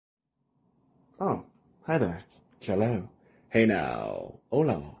Oh, hi there. Cello. Hey now.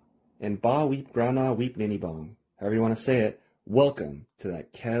 Hola. And ba weep grana weep ninny bong. However you want to say it. Welcome to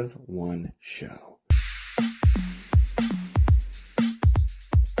that Kev One show.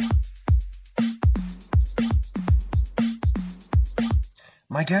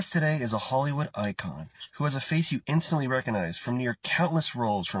 My guest today is a Hollywood icon who has a face you instantly recognize from near countless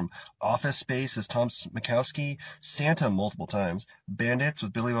roles, from Office Space as Tom Mikowski, Santa multiple times, Bandits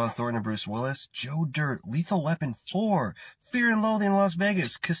with Billy Bob Thornton and Bruce Willis, Joe Dirt, Lethal Weapon 4, Fear and Loathing in Las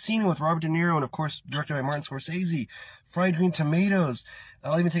Vegas, Casino with Robert De Niro, and of course directed by Martin Scorsse, Fried Green Tomatoes.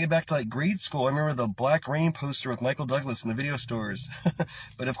 I'll even take it back to like grade school. I remember the Black Rain poster with Michael Douglas in the video stores.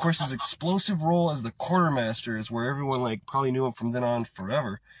 But of course his explosive role as the quartermaster is where everyone like probably knew him from then on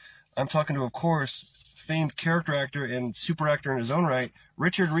forever. I'm talking to, of course, famed character actor and super actor in his own right,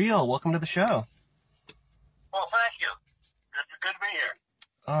 Richard Riehle. Welcome to the show. Well, thank you. Good to be here.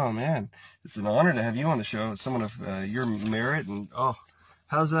 Oh man, it's an honor to have you on the show. It's someone of your merit. And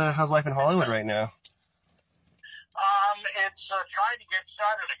how's life in Hollywood right now? It's trying to get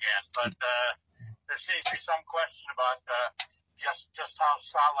started again, but there seems to be some question about just how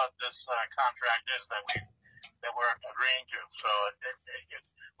solid this contract is that we're agreeing to. So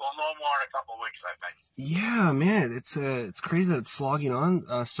we'll know more in a couple of weeks, I think. Yeah, man, it's crazy that it's slogging on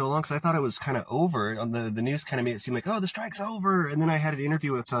so long. Because I thought it was kind of over. On the news kind of made it seem like, oh, the strike's over. And then I had an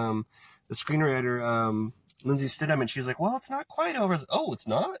interview with the screenwriter Lindsay Stidham, and she was like, well, it's not quite over. I was like, oh, it's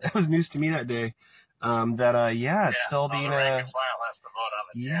not. That was news to me that day. It's still being the rank and file has to vote on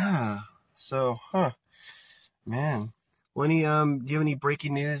it. Yeah. So, man. Well, do you have any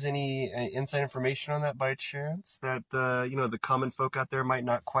breaking news, any inside information on that by chance that the common folk out there might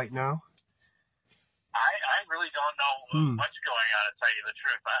not quite know? I really don't know what's going on, to tell you the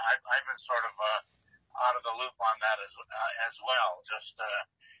truth. I've been sort of out of the loop on that as well, just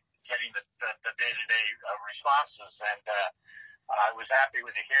getting the day-to-day responses, and I was happy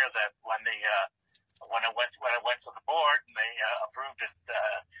to hear that when it went to the board and they approved it,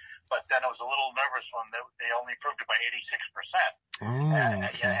 but then I was a little nervous when they only approved it by 86%.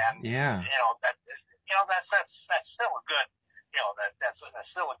 Yeah. That's still a good, that's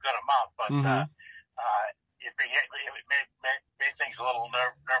still a good amount, but it made things a little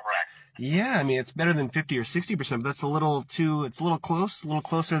nerve-wracking. Yeah, I mean, it's better than 50 or 60%, but that's a little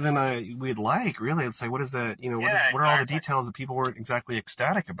closer than we'd like, really. It's like, what is that, what are all the details that people weren't exactly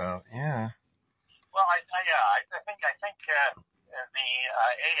ecstatic about? Yeah. Well, I think the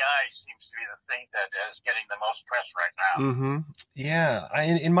AI seems to be the thing that is getting the most press right now. Mm-hmm. Yeah,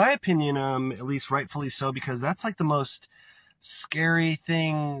 in my opinion, at least rightfully so, because that's like the most scary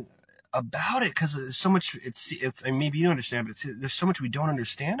thing about it, because there's so much. It's. I mean, maybe you don't understand, but there's so much we don't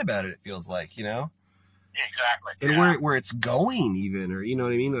understand about it. It feels like, Exactly. And where it's going, even, or you know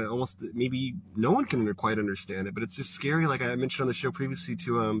what I mean? Almost maybe no one can quite understand it, but it's just scary. Like I mentioned on the show previously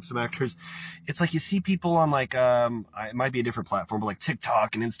to some actors, it's like you see people on like it might be a different platform, but like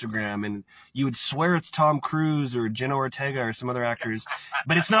TikTok and Instagram, and you would swear it's Tom Cruise or Jenna Ortega or some other actors,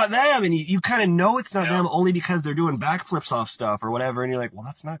 but it's not them, and you kind of know it's not them only because they're doing backflips off stuff or whatever, and you're like, well,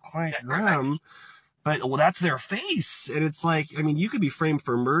 that's not quite them. But, well, that's their face. And it's like, I mean, you could be framed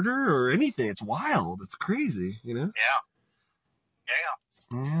for murder or anything. It's wild. It's crazy, Yeah.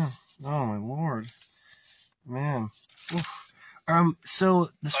 Yeah. Oh, my Lord. Man. Oof.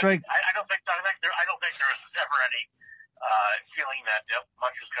 So the strike. I don't think there was ever any feeling that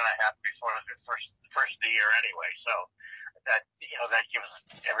much was going to happen before the first of the year anyway. So that gives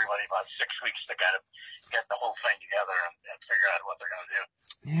everybody about 6 weeks to kind of get the whole thing together and figure out what they're going to do.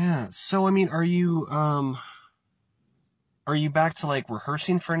 Yeah. So, I mean, are you back to like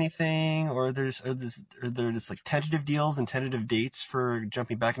rehearsing for anything, or are there just like tentative deals and tentative dates for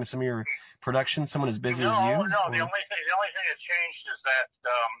jumping back into some of your productions? Someone as busy as you? No. The only thing that changed is that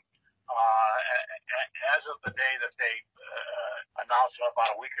as of the day that they announced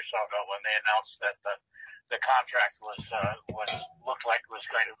about a week or so ago, when they announced that the contract looked like it was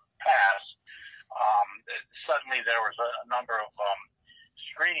going to pass, suddenly there was a number of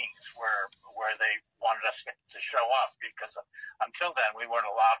screenings where they wanted us to show up, because until then we weren't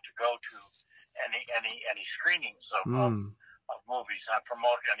allowed to go to any screenings of movies and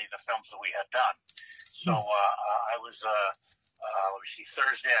promote any of the films that we had done. So I was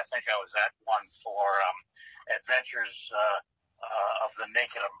Thursday, I think I was at one for Adventures of the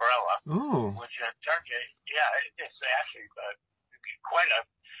Naked Umbrella. Ooh. Which turned it's actually quite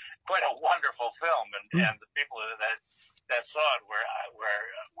a wonderful film, and the people that saw it were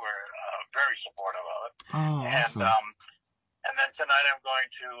very supportive of it. Oh, awesome. And then tonight I'm going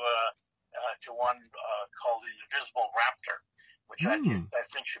to one called The Invisible Raptor, which I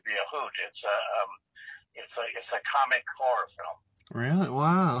think should be a hoot. It's a comic horror film. Really?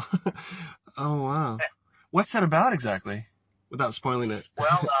 Wow. Oh, wow. What's that about exactly? Without spoiling it.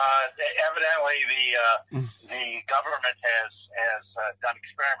 Well, evidently the government has done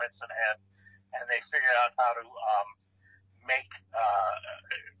experiments and they figured out how to make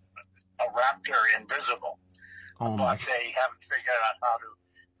a raptor invisible. Oh my. But they haven't figured out how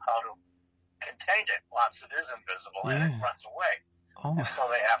to contain it once it is invisible and it runs away. Oh my. And so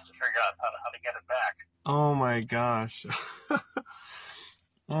they have to figure out how to get it back. Oh my gosh.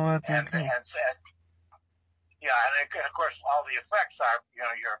 Oh, that's incredible. And of course all the effects are,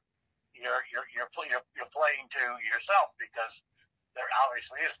 you're playing to yourself because there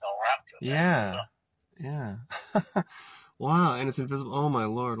obviously is no raptor. Yeah. So. Yeah. Wow, and it's invisible. Oh my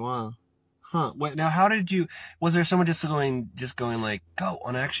Lord, wow. Huh. Wait, now was there someone just going like, go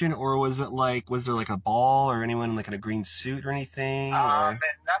on action, or was there like a ball or anyone like in a green suit or anything? None of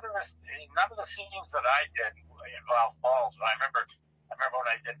the scenes that I did involved balls. I remember when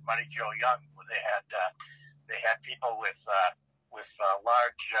I did Mighty Joe Young, they had people with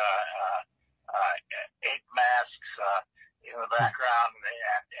large ape masks in the background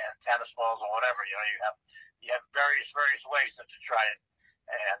and tennis balls or whatever. You have various ways to try and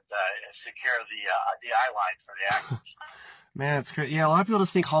secure the eye line for the actors. Man, it's great. Yeah, a lot of people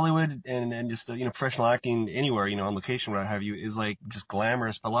just think Hollywood and just professional acting anywhere, on location, what have you, is like just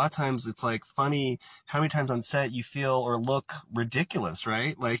glamorous. But a lot of times it's like funny how many times on set you feel or look ridiculous,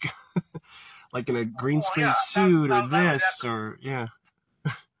 right? Like like in a green screen suit or this or yeah.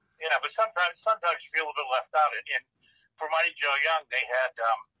 Yeah, but sometimes you feel a bit left out. And for Mighty Joe Young, they had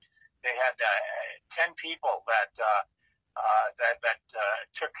 10 people that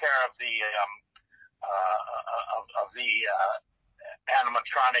took care of the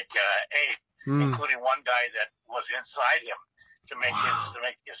animatronic ape, including one guy that was inside him to make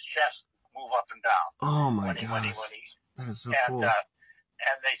his chest move up and down. Oh my god, that is so cool.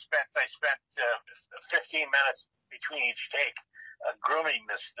 And they spent 15 minutes between each take grooming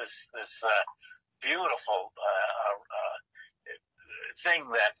this beautiful thing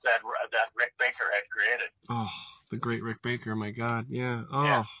that Rick Baker had created. Oh, the great Rick Baker! My God, yeah. Oh,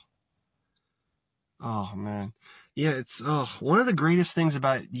 yeah. Oh man, yeah. It's one of the greatest things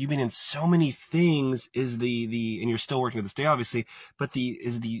about you being in so many things is the and you're still working to this day, obviously, but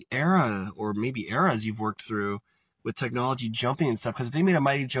the era or maybe eras you've worked through with technology jumping and stuff. Because if they made a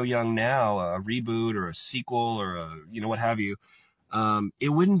Mighty Joe Young now, a reboot or a sequel or a what have you, it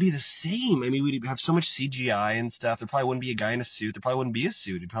wouldn't be the same. I mean, we'd have so much CGI and stuff. There probably wouldn't be a guy in a suit. There probably wouldn't be a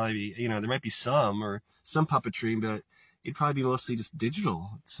suit. It'd probably be, there might be some puppetry, but it'd probably be mostly just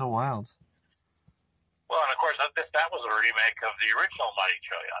digital. It's so wild. Well, and of course, that was a remake of the original Mighty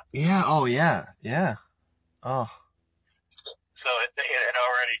Joe Young. Yeah. Oh, yeah. Yeah. Oh. So it had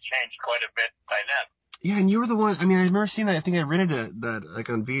already changed quite a bit by then. Yeah, and you were the one. I mean, I remember seeing that. I think I rented that like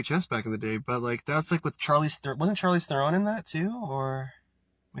on VHS back in the day. But like that's like with wasn't Charlize Theron in that too, or?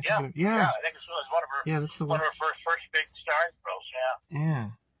 Yeah. I think it was one of her. Yeah, that's one of her first big starring roles. Yeah.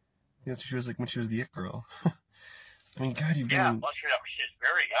 Yeah. Yeah, she was like when she was the it girl. I mean, God, you've been. Yeah, well, she was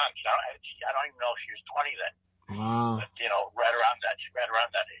very young. I don't even know if she was 20 then. Wow. But right around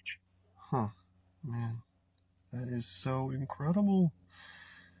that age. Huh. Man, that is so incredible.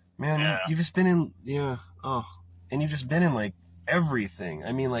 Man, you've just been in, and you've just been in like everything.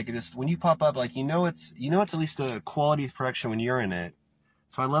 I mean, like when you pop up, like it's at least a quality production when you're in it.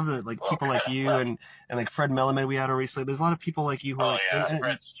 So I love that, like people like you and like Fred Melamed we had on recently. There's a lot of people like you who are.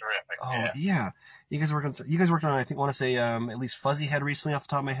 Fred's terrific. Oh yeah. You guys worked on I want to say at least Fuzzy Head recently off the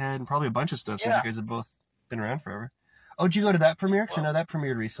top of my head, and probably a bunch of stuff since you guys have both been around forever. Oh, did you go to that premiere? Because I know that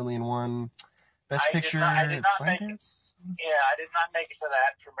premiered recently and won Best Picture at Sundance. Yeah, I did not make it to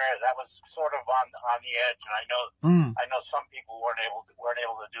that premiere. That was sort of on the edge, and I know some people weren't able to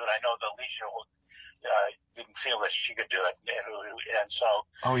do it. I know that Alicia didn't feel that she could do it, and so.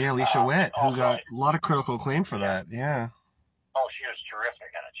 Oh yeah, Alicia Witt, who got a lot of critical acclaim for that. Yeah. Oh, she was terrific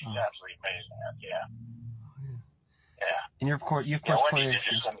in it. She's absolutely amazing in it. Yeah. Yeah. And you've of course played.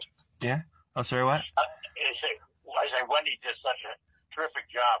 Yeah. Oh, sorry. What? I say Wendy did such a terrific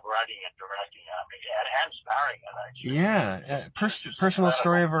job writing and directing. I mean, and starring in it. Yeah, personal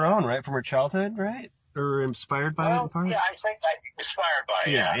story of her own, right, from her childhood, right, or inspired by it in part. Yeah, I think inspired by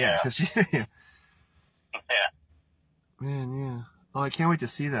it. Yeah. Yeah. Man, yeah. Oh, I can't wait to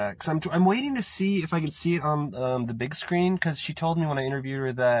see that because I'm waiting to see if I can see it on the big screen because she told me when I interviewed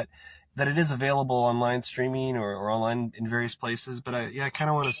her that it is available online streaming or online in various places. But I kind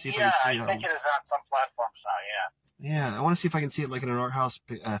of want to see if I can see it. I think it is on some platforms now. Yeah. Yeah, I want to see if I can see it like in an art house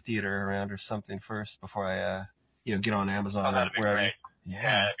theater around or something first before I get on Amazon or wherever. Great.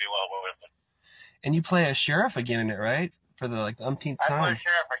 Yeah, it'd be well worth it. And you play a sheriff again in it, right? For the umpteenth time. I play a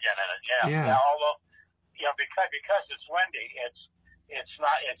sheriff again in it. Yeah. Although, because it's Wendy, it's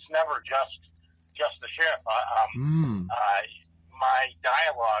never just the sheriff. My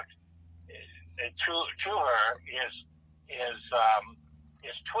dialogue to her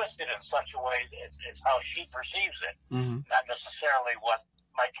is twisted in such a way it's how she perceives it, not necessarily what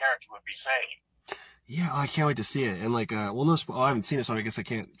my character would be saying. Yeah, I can't wait to see it. And I haven't seen it, so I guess I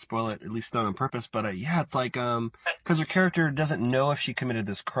can't spoil it, at least not on purpose. But it's because her character doesn't know if she committed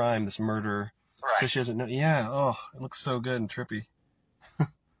this crime, this murder, right. So she doesn't know. Yeah, it looks so good and trippy.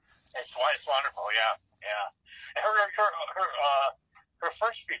 It's wonderful, yeah. And her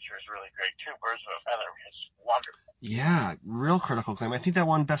first feature is really great too. Birds of a Feather is wonderful. Yeah, real critical acclaim. I think that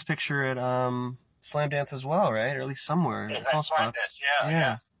won Best Picture at Slamdance as well, right? Or at least somewhere. Yeah, that's Slamdance.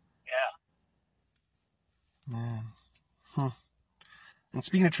 Yeah. And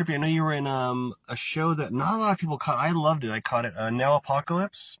speaking of trippy, I know you were in a show that not a lot of people caught. I loved it. I caught it. Now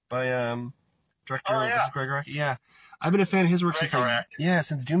Apocalypse by director Greg Araki. Yeah, I've been a fan of his work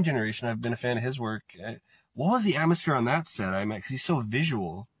since Doom Generation. I've been a fan of his work. What was the atmosphere on that set? Because he's so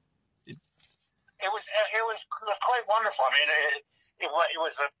visual. It was quite wonderful. I mean, it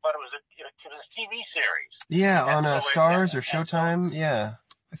was a TV series. Yeah, on Stars or Showtime.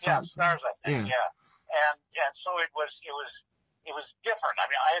 Stars, I think. Yeah. And so it was different. I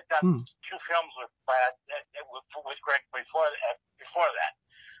mean, I had done two films with Greg before that.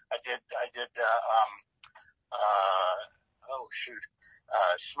 I did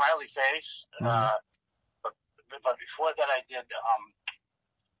Smiley Face. But before that, I did I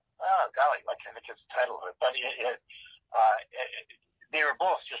can't think of the title of it. But they were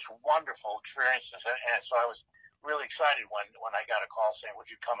both just wonderful experiences, and so I was really excited when I got a call saying, "Would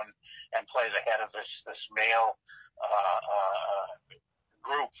you come and play the head of this male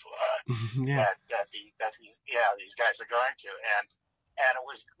group that these guys are going to?" And it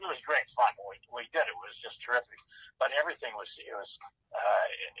was great fun. We did it. It was just terrific. But everything was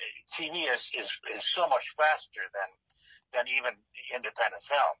TV is so much faster than even independent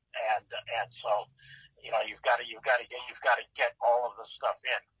film, and so you've got to get all of the stuff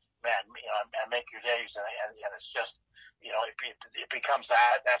in. Man, and make your days, and it's just, it becomes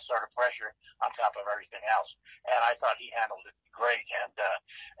that sort of pressure on top of everything else. And I thought he handled it great, and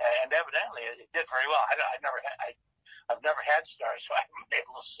evidently it did very well. I've never had Stars, so I haven't been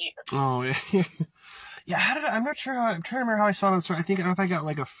able to see it. Oh yeah. I'm not sure I'm trying to remember how I saw it on Stars. I think if I got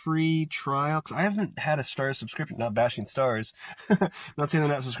a free trial, because I haven't had a Stars subscription. Not bashing Stars, not saying they're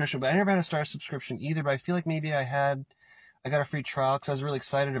not subscription, but I never had a Stars subscription either. But I feel like maybe I got a free trial because I was really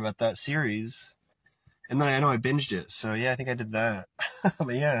excited about that series. And then I know I binged it. So, yeah, I think I did that.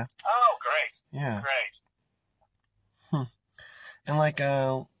 But, yeah. Oh, great. Yeah. Great.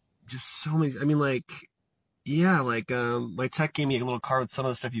 And, just so many... I mean, my tech gave me a little card with some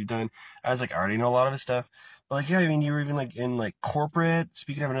of the stuff you've done. I was I already know a lot of his stuff. But, you were even, in, corporate.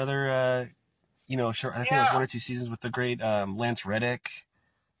 Speaking of another, show, I think it was 1 or 2 seasons with the great Lance Reddick.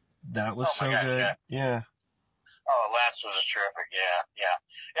 That was so good. Yeah. Oh, Lance was terrific. Yeah.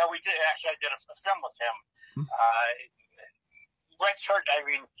 We did actually. I did a film with him. Lance hurt. I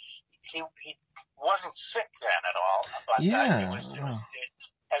mean, he wasn't sick then at all. But it was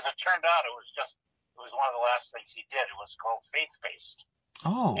as it turned out, it was one of the last things he did. It was called Faith Based.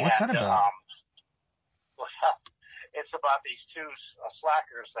 Oh, what's that about? It's about these two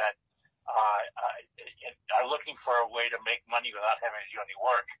slackers that are looking for a way to make money without having to do any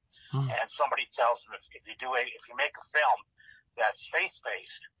work. And somebody tells them if you make a film that's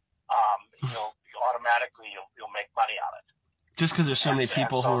faith-based, you'll make money on it. Just because there's so many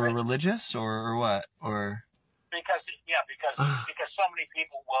people who are religious, or what, or because so many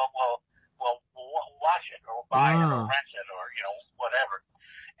people will watch it or buy it or rent it or whatever,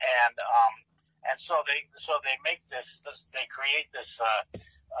 and so they make this they create this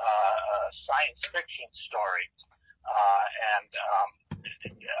science fiction story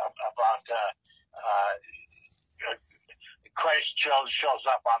about Christ shows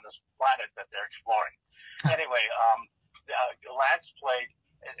up on this planet that they're exploring. Anyway, Lance played,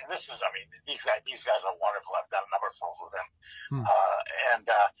 and this is, these guys are wonderful. I've done a number of films with them, and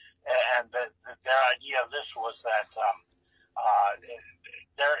their idea of this was that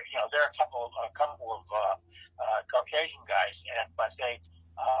they're a couple of Caucasian guys, but they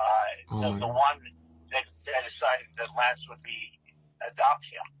the one they decided that Lance would adopt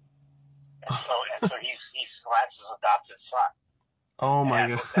him, and so he's Lance's adopted son. Oh my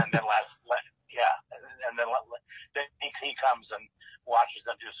God! And then Lance yeah, and then he comes and watches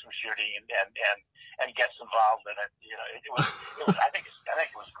them do some shooting and gets involved in it. You know, it was I think it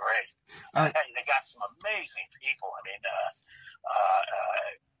was great. They got some amazing people. I mean,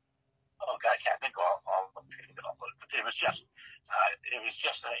 oh God, I can't think of all of them. But it was just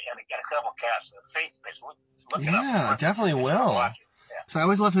an incredible cast. Faith-based. Look it up. Yeah, definitely will. Yeah. So I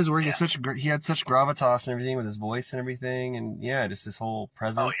always love his work. Yeah. He had such gravitas and everything with his voice and everything, and yeah, just his whole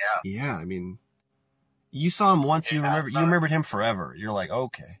presence. Oh yeah. Yeah, I mean, you saw him once, you remembered him forever. You're like,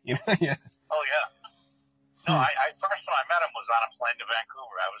 okay, you know, yeah. Oh yeah. No, I first time I met him was on a plane to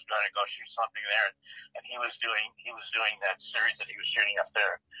Vancouver. I was going to go shoot something there, and he was doing that series that he was shooting up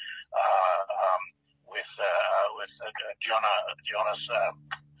there with Jonas.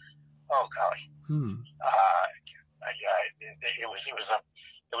 Oh golly.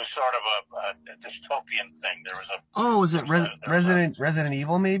 It was sort of a dystopian thing. There was a. Oh, was it Resident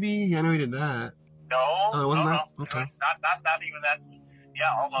Evil? Maybe I know he did that. No, oh, it wasn't no, that? no. Okay. Not even that.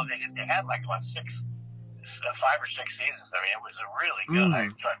 Yeah, although they had like about 5 or 6 seasons. I mean, it was really good. I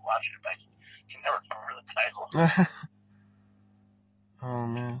enjoyed watching it, but I can never remember the title. Oh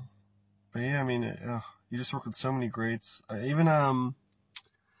man, but yeah, I mean, you just work with so many greats. Even I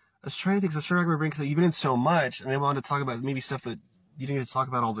was trying to think, because I started remembering, because you've been in so much, and I wanted to talk about maybe stuff that you didn't get to talk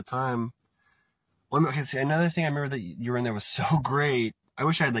about all the time. Well, okay, see, another thing I remember that you were in there was so great. I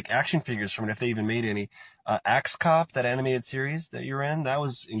wish I had like action figures from it, if they even made any. Axe Cop, that animated series that you were in, that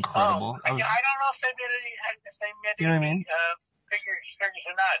was incredible. I don't know if they made any. You know what I mean? Figures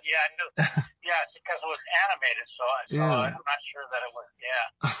or not? Yeah, I knew. Yeah, it's because it was animated, so I'm not sure that it was. Yeah,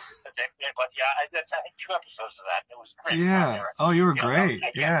 but yeah, I think 2 episodes of that. It was great. Yeah. Oh, you were great.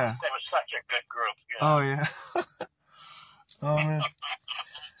 Yeah. It was such a good group. You know? Oh yeah. Oh man.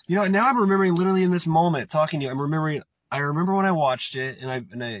 You know, now I'm remembering literally in this moment talking to you. I remember when I watched it, and I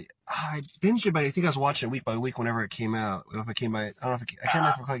binged it, but I think I was watching it week by week whenever it came out. If it came by, I don't know I can't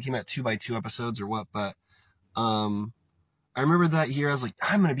remember if it came out 2 by 2 episodes or what, but I remember that year I was like,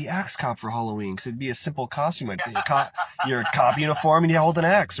 I'm gonna be Axe Cop for Halloween, because it'd be a simple costume. You're a cop uniform and you hold an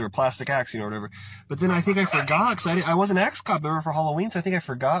axe or a plastic axe, you know, whatever. But then I think I forgot, because I wasn't Axe Cop ever for Halloween, so I think I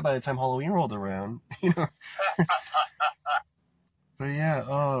forgot by the time Halloween rolled around, you know. But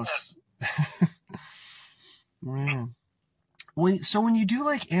yeah, man. When you do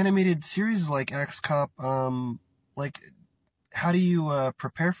like animated series like Axe Cop, like, how do you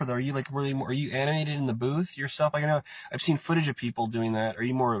prepare for that? Are you like are you animated in the booth yourself? Like, I know I've seen footage of people doing that. Are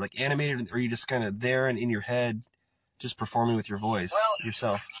you more like animated, or are you just kind of there and in your head, just performing with your voice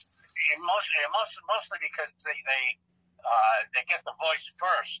yourself? Mostly because they get the voice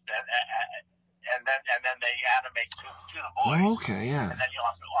first, and then they animate to the voice. Oh, okay, yeah. And then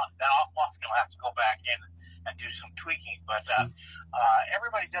often you'll have to go back in and do some tweaking. But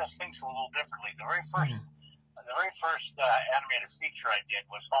everybody does things a little differently. The very first animated feature I did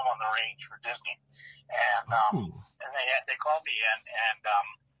was Home on the Range for Disney, and they called me in, and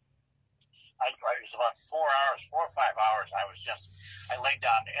it was about 4 or 5 hours. I laid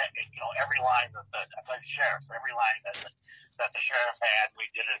down, every line I played the sheriff, every line that the sheriff had. We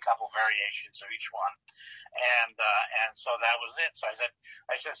did a couple variations of each one, and so that was it. So I said,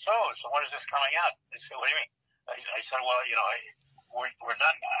 so when is this coming out? They said, what do you mean? I said, well, we're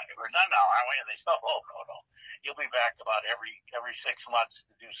done now. We're done now, aren't we? And they said, oh no, you'll be back about every 6 months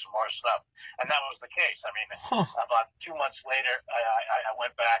to do some more stuff. And that was the case. I mean, about 2 months later, I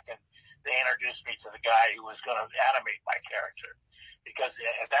went back and they introduced me to the guy who was going to animate my character, because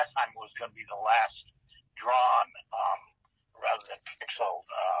at that time it was going to be the last drawn rather than pixel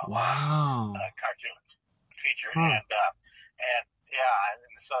cartoon feature. And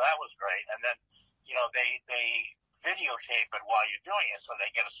so that was great. And then they videotape it while you're doing it, so they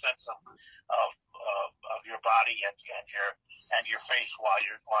get a sense of your body and your face while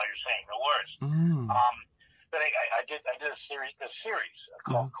you're saying the words. But I did a series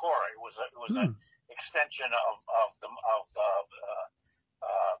called Cora. It was an extension of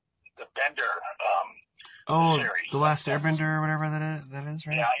the Bender series. The Last Airbender or whatever that is,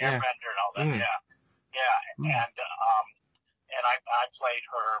 right? Yeah, Airbender and all that. Yeah. And I played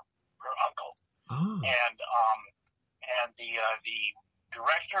her uncle. And the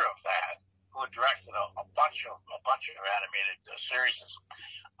director of that, who had directed a bunch of animated series,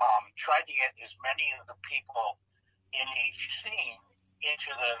 tried to get as many of the people in each scene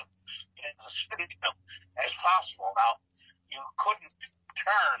into the studio as possible. Now, you couldn't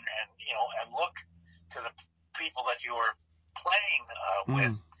turn and look to the people that you were playing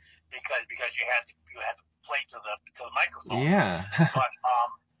with, because you had to play to the microphone. Yeah. But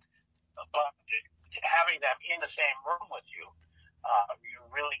having them in the same room with you, you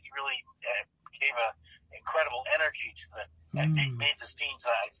really gave a incredible energy to the, and made the scenes,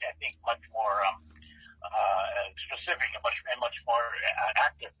 I think, much more specific and much more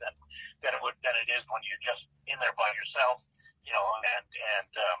active than it is when you're just in there by yourself, and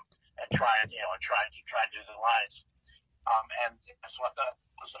trying to do the lines. And so I thought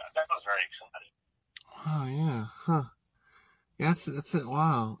that was very exciting. Oh yeah, huh? Yeah, that's it.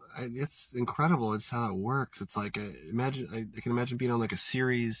 Wow, it's incredible. It's how it works. It's like I can imagine being on like a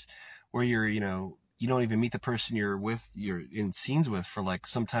series where you're, you don't even meet the person you're in scenes with for like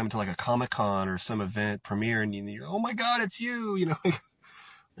some time until like a Comic-Con or some event premiere, and you're, oh my God, it's you. Like,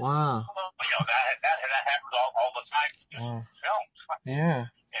 wow. Well, that happens all the time in films. Yeah.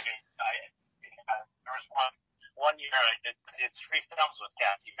 I mean, there was one year I did 3 films with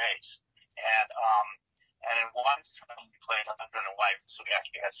Kathy Bates, and in one film we played husband and wife, so we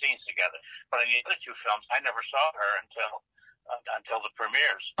actually had scenes together. But in the other 2 films, I never saw her until the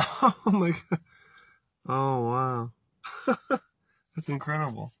premieres. Oh my God. Oh wow. That's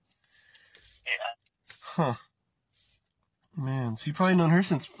incredible. Yeah. Huh. Man, so you've probably known her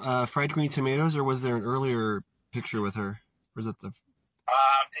since Fried Green Tomatoes, or was there an earlier picture with her? Or was it the...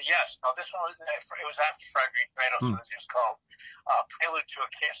 Yes. No, this one was after Fried Green Tomatoes. So it was called Prelude to a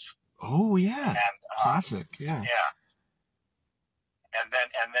Kiss. Oh yeah. And, classic. Yeah. Yeah. And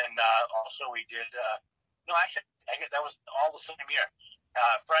then also we did. No, actually, I guess that was all the same year.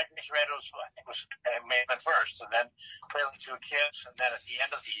 Fried Green Tomatoes, I think, may have been first, and then Prelude to a Kiss, and then at the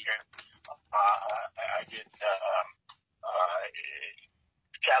end of the year, I did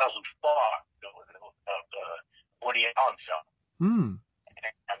Shadows and Fog, Woody Allen film.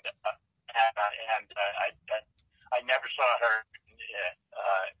 And I never saw her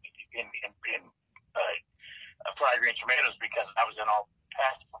in Fried Green Tomatoes because I was in all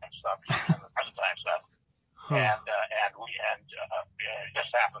past time stuff, she was in the present time stuff. And it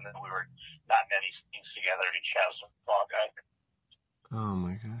just happened that we were not in any scenes together in Shadows and Fog either. Oh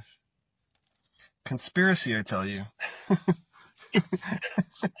my gosh. Conspiracy, I tell you.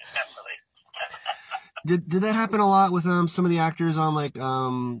 Definitely. Did that happen a lot with some of the actors on like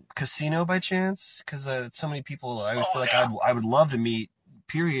Casino by chance? Because so many people, I would feel like I would love to meet.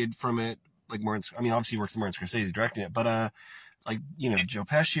 Period from it, like obviously you worked with Martin Scorsse directing it, but like Joe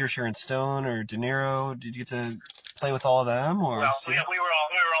Pesci or Sharon Stone or De Niro. Did you get to play with all of them? Or well, we were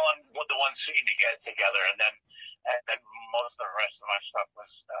all in the one scene to get together, and then most of the rest of my stuff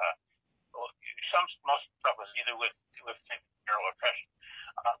was most stuff was either with De Niro or Pesci,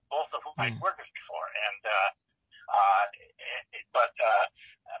 both of whom I'd worked with before, and but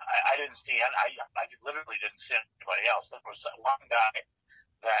I didn't see, I literally didn't see anybody else. There was one guy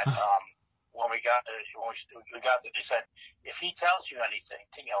that when we got there, they said, if he tells you anything,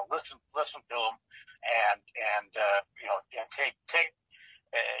 listen to him, and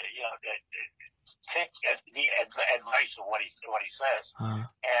take the advice of what he says,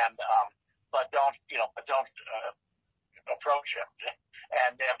 and but don't approach him.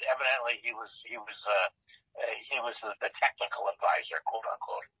 And evidently he was the technical advisor, quote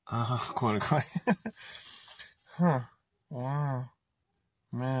unquote. Quote unquote. Huh. Wow.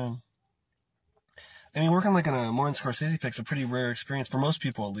 Man. I mean, working like on a Martin Scorsese pic's a pretty rare experience for most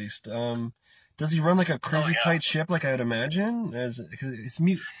people, at least. Does he run like a crazy tight ship, like I'd imagine? Very, very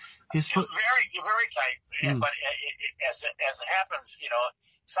tight. But as it happens,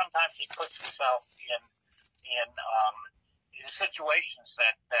 sometimes he puts himself in situations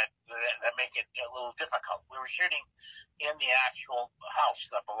that make it a little difficult. We were shooting in the actual house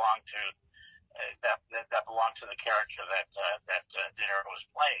that belonged to that belonged to the character that De Niro was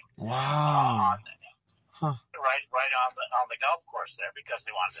playing. Wow. Right on the golf course there, because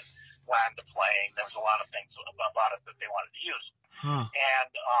they wanted to land the plane. There was a lot of things about it that they wanted to use.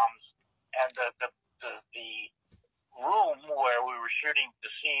 And the room where we were shooting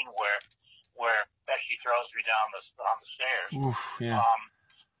the scene where Pesci throws me down on the stairs. Oof, yeah.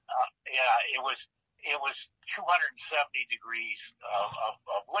 It was 270 degrees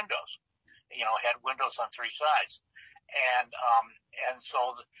of windows. Had windows on 3 sides. And so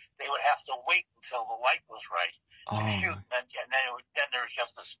they would have to wait until the light was right to shoot, and then there was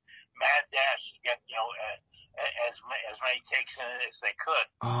just this mad dash to get as many takes in it as they could.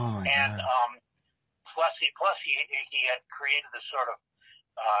 Plus he had created this sort of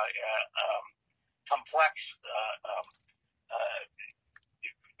complex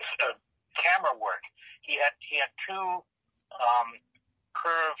camera work. He had 2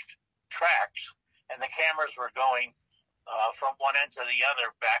 curved tracks, and the cameras were going from one end to the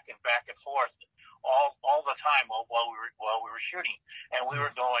other, back and forth, all the time while we were shooting, and we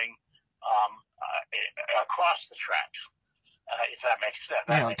were going across the tracks, if that makes sense.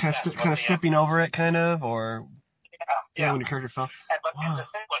 Yeah, like kind of stepping over it, kind of, or yeah, when your character fell. And the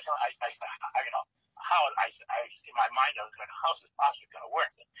thing was, in my mind, I was going, how's this possibly going to work?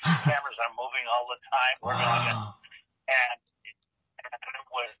 The cameras are moving all the time. We're doing it, and it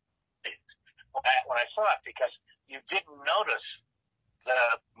was when I saw it, because you didn't notice the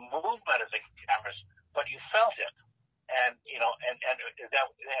movement of the cameras, but you felt it. And it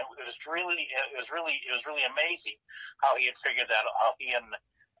was really amazing how he had figured that, how he and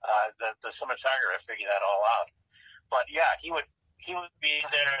the cinematographer figured that all out. But yeah, he would be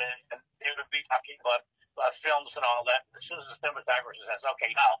there, and they would be talking about films and all that. As soon as the cinematographer says,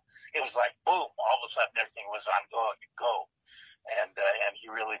 "Okay, now," it was like boom! All of a sudden, everything was on go, and he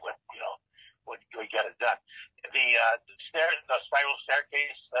really would get it done. The spiral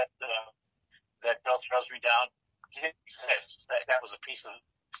staircase that Bill throws me down didn't exist. That was a piece of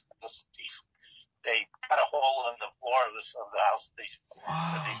this piece. They cut a hole in the floor of the house that these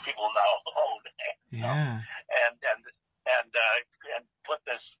people now own. Yeah. And put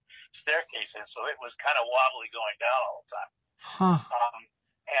this staircase in, so it was kind of wobbly going down all the time.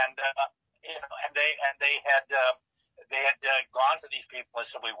 And they had gone to these people and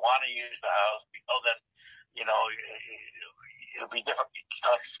said, "We want to use the house. We know that it'll be difficult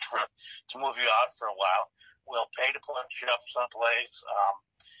to move you out for a while. We'll pay to put you up someplace."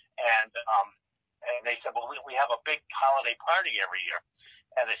 And they said, "Well, we have a big holiday party every year."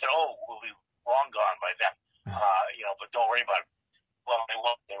 And they said, "Oh, we'll be long gone by then, but don't worry about it." Well, they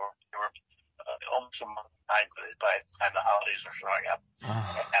won't. They were almost a month behind by the time the holidays are showing up,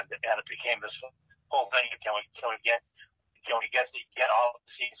 and it became this whole thing. Can we get all the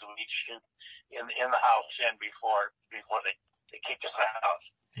scenes we need to shoot in the house before they kick us out?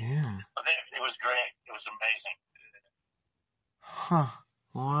 Yeah. But it was great. It was amazing.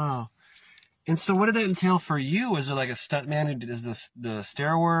 Wow. And so what did that entail for you? Was there like a stuntman who does the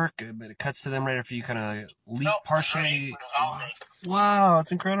stair work, but it cuts to them right after you kind of leap partially? Wow,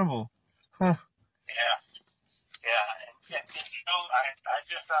 that's incredible. Yeah. And I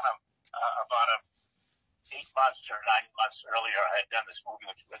just done about 8 months or 9 months earlier, I had done this movie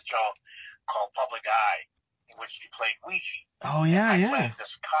with Joe called Public Eye, in which he played Ouija. Oh yeah, and I played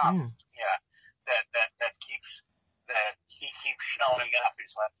this cop, that he keeps showing up.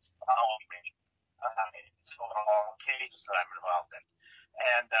 He's like following me. It's all cases that I'm involved in,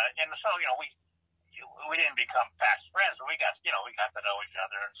 and so we didn't become fast friends, but we got to know each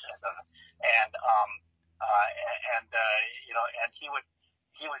other, and he would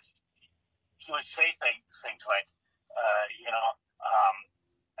say things like,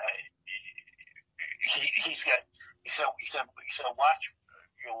 he said watch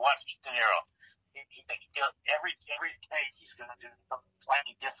De Niro. Every take he's going to do something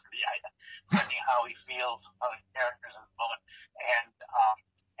slightly different, depending how he feels, how the characters in the moment, and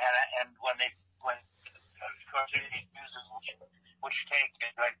when Scorsse uses which take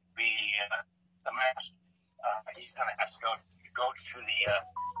is going to be the master, he's going to have to go to the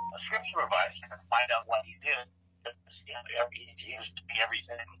script supervisor and find out what he did. He used to be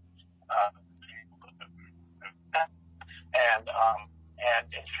everything, and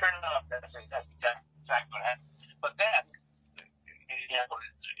sure enough, that's exactly what happened. But then, what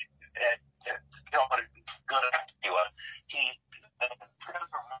a good actor he was. He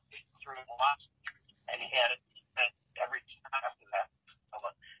through lots, and he had it every time after that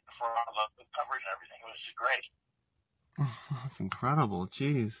for all the coverage and everything. It was just great. That's incredible.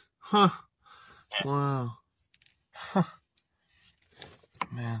 Jeez. Huh. Yeah. Wow. Huh.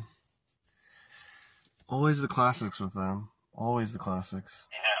 Man. Always the classics with them. Always the classics.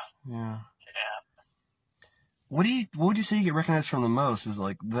 Yeah. What would you say you get recognized from the most? Is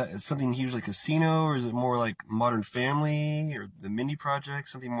like that is something huge like Casino, or is it more like Modern Family or the Mindy Project,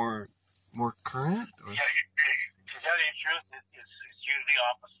 something more current? Or? Yeah, to tell you the truth, it's usually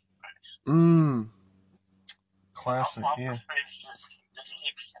Office Space. Classic, Office Space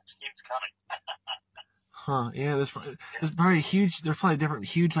just keeps coming. Yeah, there's probably different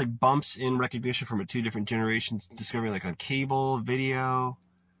huge like bumps in recognition from two different generations discovery, like on cable, video.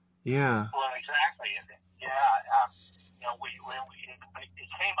 Yeah. Well, exactly. When it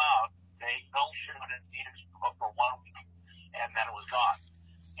came out, they only showed it in theaters for 1 week, and then it was gone.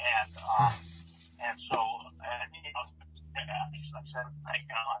 And so, I said,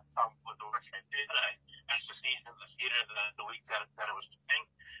 with the work I did, I just see it in the theater the week that it was playing,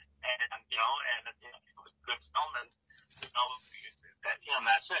 and it was a good film, and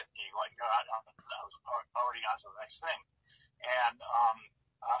that's it. I was already on to the next thing,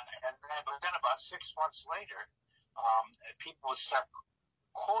 but then about 6 months later, people would start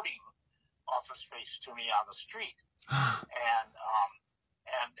quoting office space to me on the street, and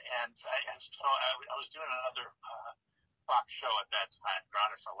so I was doing another Fox show at that time,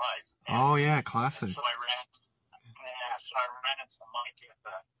 Grounded for Life. Oh yeah, classic. So I ran into Mike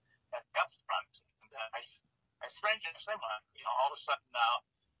at the front, and I strangely said, all of a sudden now,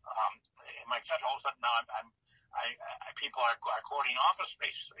 in my church, all of a sudden now people are quoting office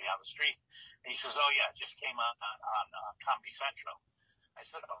space to me on the street. And he says, "Oh yeah, it just came on Comedy Central." I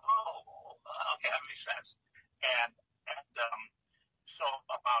said, "Oh, okay, that makes sense." And so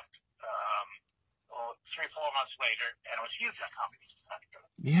about 3-4 months later, and it was huge on Comedy Central.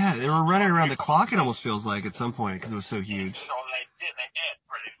 Yeah, they were running around the clock. It almost feels like at some point because it was so huge. So they did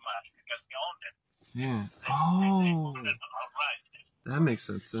pretty much because they owned it. Yeah. They owned it outright. That makes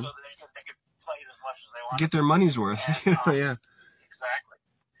sense then. So they could play it as much as they wanted. Get their money's worth. And, yeah. Exactly.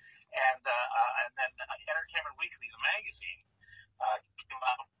 And then Entertainment Weekly, the magazine, came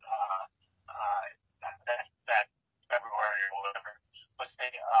out that February or whatever, was a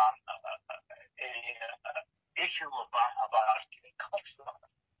issue about cult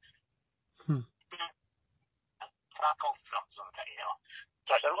films. Cult films, So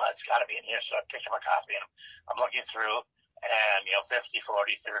I said, well, it's got to be in here. So I picked up a copy and I'm looking through, and 50,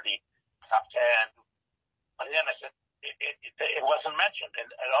 40, 30, top 10. But then I said, it wasn't mentioned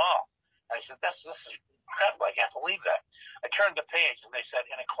at all. And I said, this is incredible. I can't believe that. I turned the page and they said,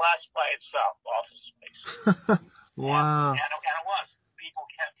 in a class by itself, office space. Wow. And it was. People,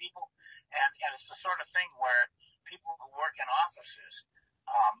 and it's the sort of thing where people who work in offices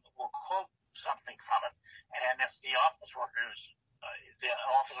will quote something from it, and if the office workers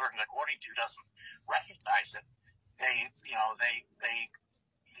according to doesn't recognize it, they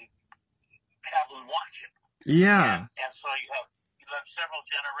have them watch it. Yeah. And so you have several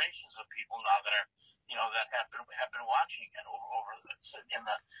generations of people now that are that have been watching it over in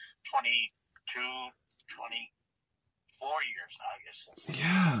the 24 years now, I guess.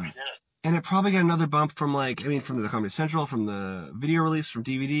 Yeah. We did it. And it probably got another bump from from the Comedy Central, from the video release, from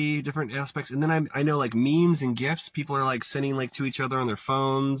DVD, different aspects. And then I know memes and GIFs, people are sending to each other on their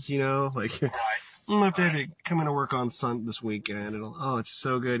phones, Right. I'm going to have to come into work on this weekend. It's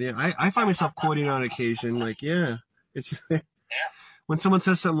so good. Yeah. I find myself quoting on occasion, it's, when someone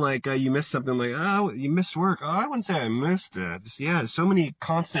says something you missed something, oh, you missed work. Oh, I wouldn't say I missed it. So many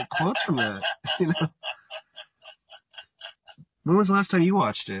constant quotes from that, When was the last time you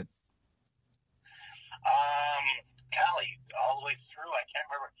watched it? Golly, all the way through, I can't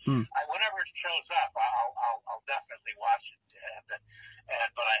remember. Whenever it shows up, I'll definitely watch it.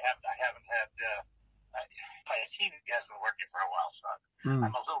 But I haven't had. My TV hasn't been working for a while, so I'm a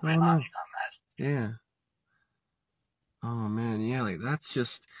little bit behind on that. Yeah. Oh man, yeah, that's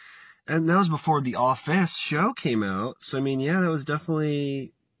just, and that was before The Office show came out. So that was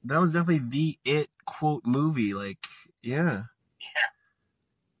definitely the it quote movie. Yeah.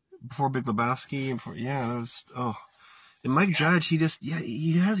 Before Big Lebowski and that was And Mike Judge, he's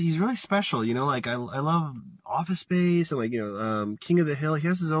really special, I love Office Space and King of the Hill. He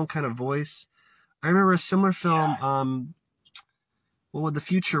has his own kind of voice. I remember a similar film, what was the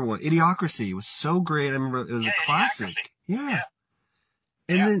future one? Idiocracy was so great. I remember it was a classic. Yeah.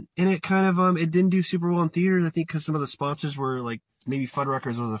 And then it kind of it didn't do super well in theaters, I think, because some of the sponsors were maybe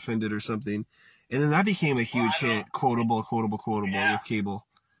Fuddruckers was offended or something. And then that became a huge hit, quotable with cable.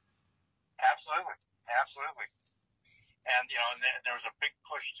 Absolutely. And there was a big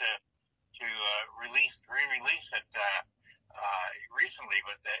push to re-release it recently,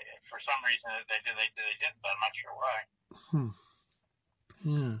 but for some reason they didn't. But I'm not sure why.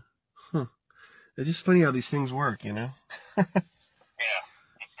 Yeah. It's just funny how these things work, Yeah.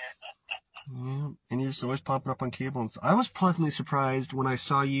 Yeah, and you're just always popping up on cable and stuff. I was pleasantly surprised when I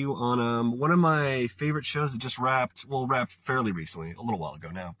saw you on one of my favorite shows that just wrapped fairly recently, a little while ago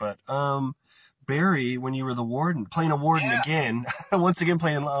now, but Barry, when you were the warden, playing a warden again, once again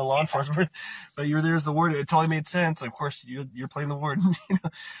playing law enforcement, but you were there as the warden. It totally made sense. Of course, you're playing the warden,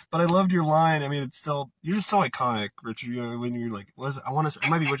 But I loved your line. It's still, you're just so iconic, Richard. When you're it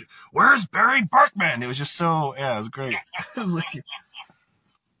might be where's Barry Berkman? It was just so, it was great. It was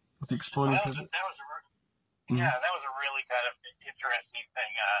with the exploding. That was a really kind of interesting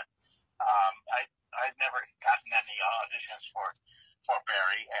thing. I'd never gotten any auditions for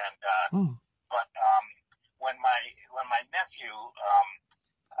Barry, and but when my nephew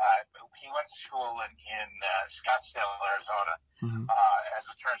he went to school in Scottsdale, Arizona, as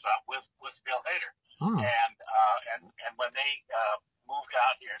it turns out, with Bill Hader, and when they moved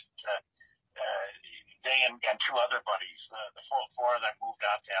out here to they and two other buddies, the four of them moved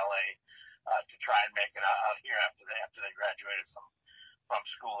out to LA to try and make it out here after they graduated from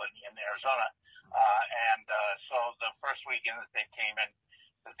school in Arizona, so the first weekend that they came,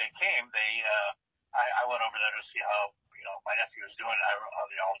 I went over there to see how my nephew was doing, how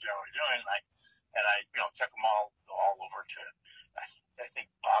they all generally doing, and I took them all over to. I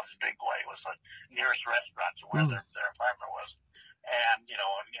think Bob's Big Boy was the nearest restaurant to where their apartment was, and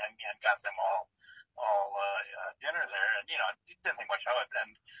got them all dinner there, and didn't think much of it.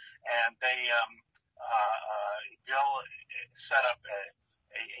 And they Bill set up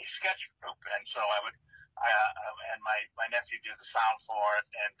a sketch group, and so and my nephew did the sound for it,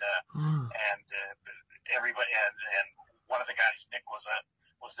 and everybody, and one of the guys, Nick, was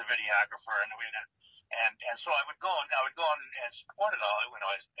the videographer, and so I would go and support it all,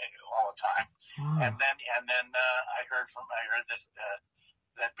 all the time. And then I heard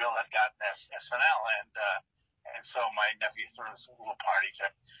that Bill had gotten SNL, and so my nephew threw this little party to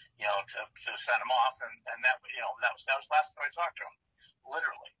send him off, and that was the last time I talked to him,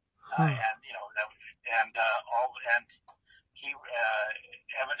 literally. And he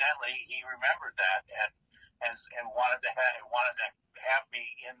evidently he remembered that and wanted to have me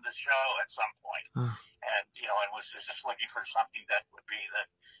in the show at some point, and was just looking for something that would be the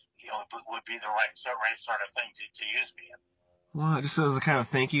right sort of thing to use me in. Wow, just as a kind of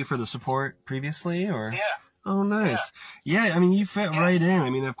thank you for the support previously, or? Yeah. Oh, nice. Yeah, I mean, you fit right in. I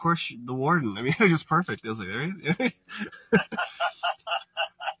mean, of course, the warden. I mean, it was just perfect. It was like, right? And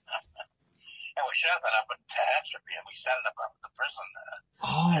we shot that up in Tehachapi, and we set it up at the prison.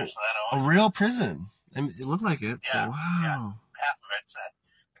 A real prison. I mean, it looked like it. Yeah. So, wow. Yeah. Half of it.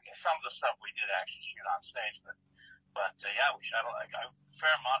 Some of the stuff we did actually shoot on stage, but we shot a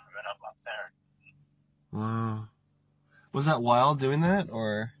fair amount of it up there. Wow. Was that wild doing that,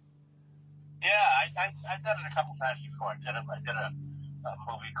 or? Yeah, I've done it a couple times before. I did a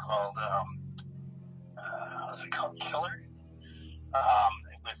movie called was it called Killer?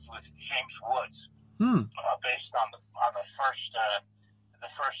 With James Woods, based on the first known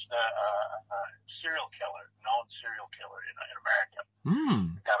serial killer in America.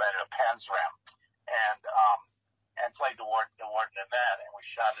 Got into a Pan's Ram, and played the warden in that, and we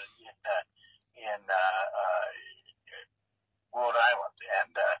shot it in Rhode Island,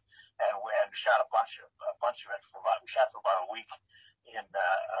 and shot a bunch of it we shot for about a week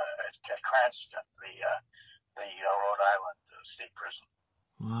at Cranston, the Rhode Island state prison.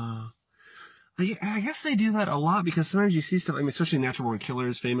 Wow. I guess they do that a lot, because sometimes you see stuff, I mean, especially Natural Born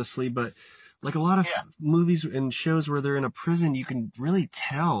Killers famously, but like a lot of movies and shows where they're in a prison, you can really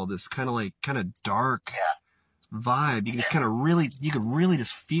tell this kind of dark vibe. You can just you can really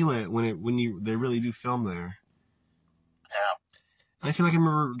just feel it they really do film there. Yeah. And I feel like I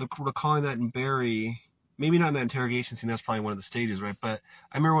remember recalling that in Barry, maybe not in that interrogation scene, that's probably one of the stages, right? But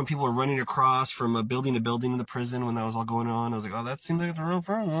I remember when people were running across from a building to building in the prison when that was all going on, I was like, oh, that seems like it's a real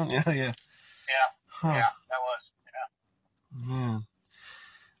problem. Yeah. Yeah, that was, Yeah.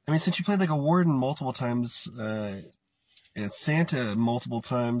 I mean, since you played like a warden multiple times, and Santa multiple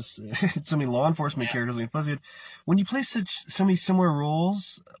times, so many law enforcement characters, I mean, Fuzzy, when you play so many similar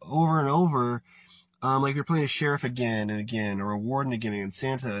roles over and over, like you're playing a sheriff again and again, or a warden again and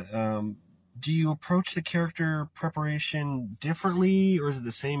Santa, do you approach the character preparation differently, or is it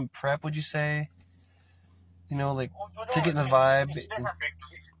the same prep, would you say? To get in the vibe?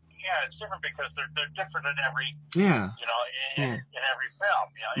 It's different because they're different in every, in every film.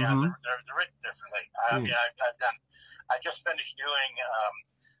 They're written differently. I just finished doing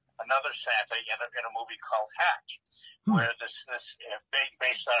another Santa in a movie called Hatch, where this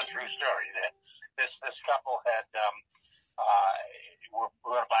based on a true story. This couple had were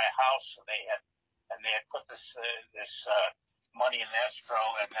going to buy a house, and they had put this money in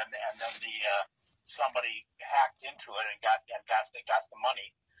escrow, and then somebody hacked into it and got the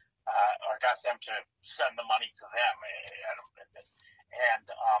money, or got them to send the money to them,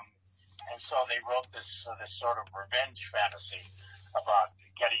 and so they wrote this sort of revenge fantasy about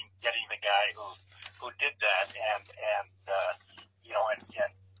getting the guy who did that, and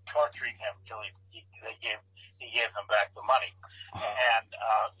torturing him till he gave them back the money, and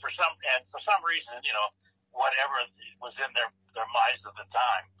for some reason, whatever was in their minds at the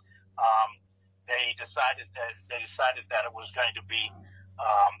time, they decided that it was going to be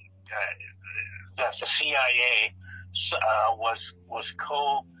that the CIA was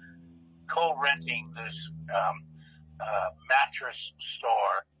co-renting this mattress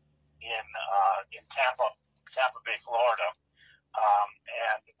store in Tampa Bay, Florida,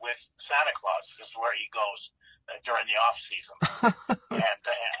 and with Santa Claus. This is where he goes during the off season, and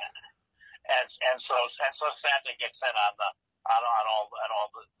so Santa gets in on all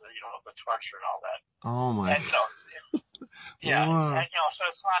the torture and all that. Oh my! And Yeah, Wow. so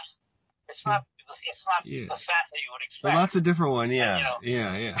it's not Yeah. the Santa you would expect. Well, that's a different one. Yeah. And,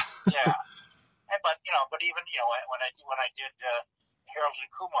 Yeah. yeah. But even when I did Harold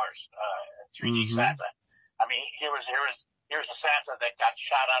and Kumar's 3D Santa, I mean, here's a Santa that got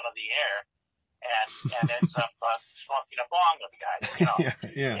shot out of the air and ends up smoking a bong with the guy.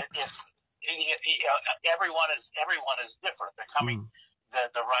 Yeah. Everyone is different. They're coming.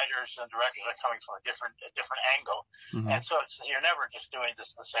 The writers and directors are coming from a different angle, and so you're never just doing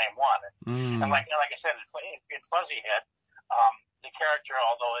this the same one. And like I said, in Fuzzyhead, the character,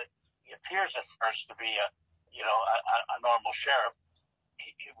 although he appears at first to be a normal sheriff,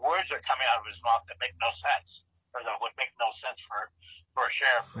 words are coming out of his mouth that make no sense, or that would make no sense for a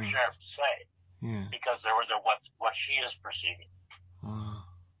sheriff to say, because they're what she is perceiving. Wow.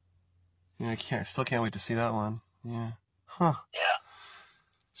 Yeah, I still can't wait to see that one. Yeah. Huh. Yeah.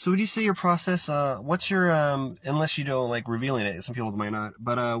 So would you say your process, what's your, unless you don't like revealing it, some people might not,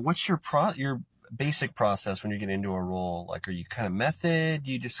 but what's your basic process when you get into a role? Like, are you kind of method?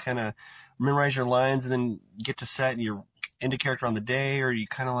 Do you just kind of memorize your lines and then get to set and you're into character on the day? Or are you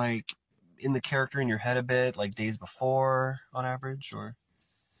kind of like in the character in your head a bit, like days before on average, or?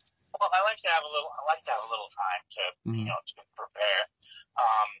 Well, I like to have a little time to, to prepare.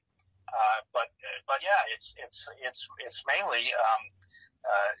 But yeah, it's mainly,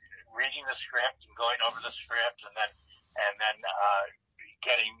 reading the script and going over the script, and then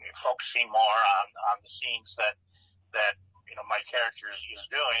focusing more on the scenes that my character is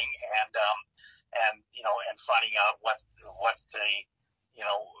doing, and finding out what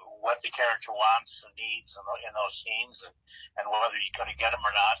the character wants and needs in those scenes, and whether you're going to get them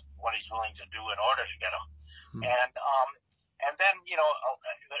or not, what he's willing to do in order to get them, and then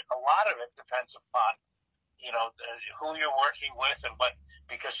a lot of it depends upon who you're working with and what,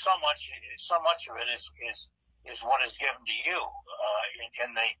 because so much of it is what is given to you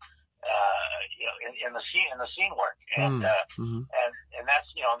in the scene work, and that's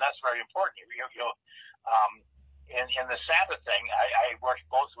that's very important. In the Santa thing, I worked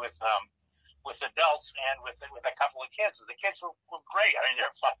both with adults and with a couple of kids. The kids were great. I mean,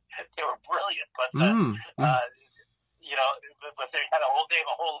 they were brilliant, but but they had a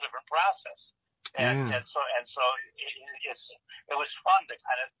whole different process. And so it was fun to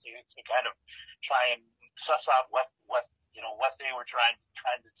kind of try and suss out what they were trying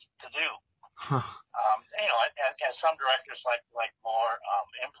to do. And some directors like more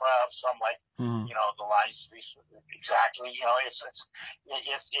improv, some like the lines to be exactly.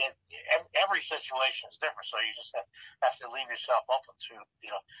 Every situation is different, so you just have to leave yourself open to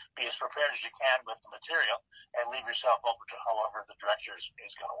be as prepared as you can with the material, and leave yourself open to however the director is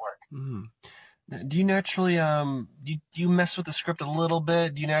going to work. Do you naturally, do you mess with the script a little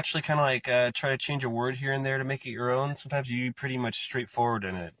bit? Do you naturally kind of like try to change a word here and there to make it your own? Sometimes you pretty much straightforward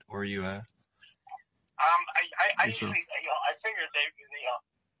in it, or you. I usually, I figured they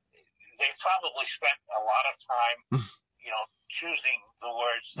probably spent a lot of time, choosing the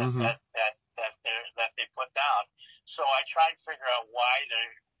words that they put down. So I try and figure out why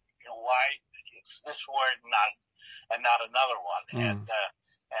it's this word and not another one, and I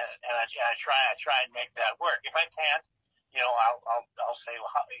try and make that work. If I can't, I'll say,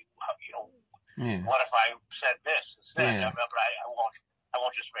 what if I said this instead? But I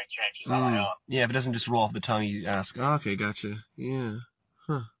won't just make changes on my own. Yeah, if it doesn't just roll off the tongue, you ask. Oh, okay, gotcha. Yeah.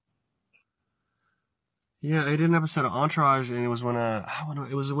 Huh. Yeah, I did an episode of Entourage, and it was when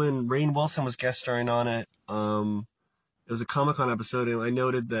Rainn Wilson was guest starring on it. It was a Comic-Con episode, and I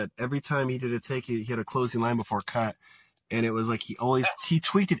noted that every time he did a take, he had a closing line before cut. And it was like he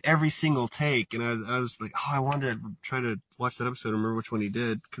tweaked it every single take, and I was like, I wanted to try to watch that episode and remember which one he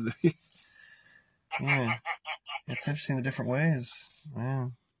did, because yeah, it's interesting the different ways. Yeah.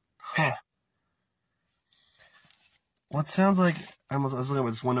 Huh. Well, it sounds like I was looking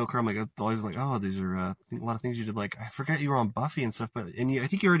at this one note card. I'm like, always like, these are a lot of things you did. Like, I forgot you were on Buffy and stuff, I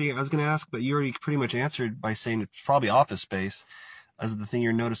think you already. I was going to ask, but you already pretty much answered by saying it's probably Office Space as the thing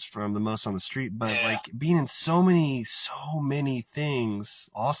you're noticed from the most on the street, but like being in so many things,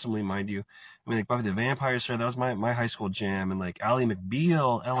 awesomely, mind you. I mean, like Buffy the Vampire Slayer, that was my high school jam, and like Ally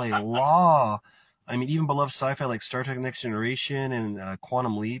McBeal, LA Law. I mean, even beloved sci-fi like Star Trek Next Generation and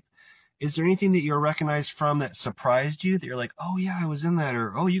Quantum Leap. Is there anything that you're recognized from that surprised you, that you're like, oh yeah, I was in that,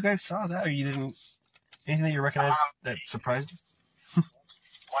 or oh, you guys saw that, or you didn't? Anything that you recognized that surprised you?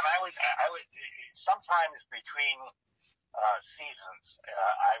 When I would sometimes between seasons,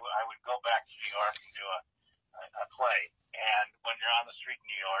 I would go back to New York and do a play, and when you're on the street in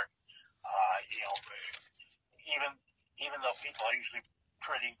New York, even though people are usually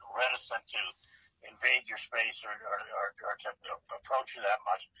pretty reticent to invade your space or to approach you that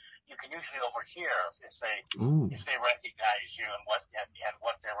much, you can usually overhear if they recognize you and what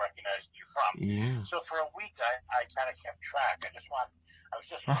they're recognizing you from. Yeah. So for a week, I kind of kept track. I was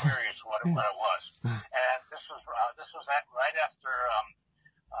just curious what it was. And this was right after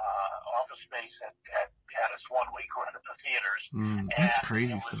Office Space had its 1 week run at the theaters. That's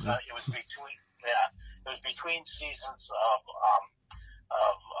crazy stuff. It was between seasons of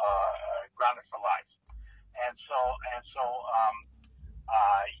Grounded for Life, and so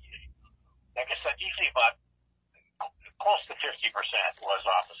like I said, usually about close to 50% was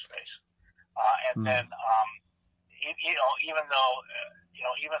Office Space, and then even though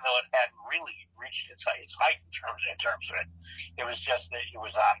it hadn't really reached its height in terms of it, it was just that it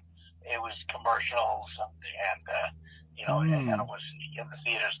was commercials and and it was in the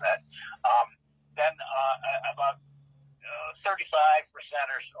theaters then about 35%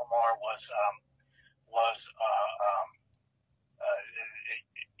 or so more was I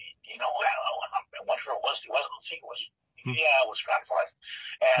wonder if it was. It wasn't. It was. Yeah, it was Grounded for Life,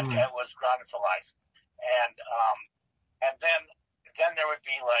 and it was Grounded for Life, and then there would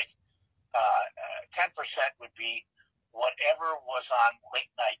be like 10% would be whatever was on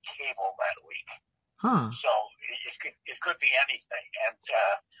late night cable that week. So it could be anything, and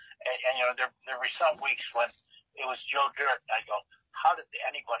there were some weeks when it was Joe Dirt, and I go, how did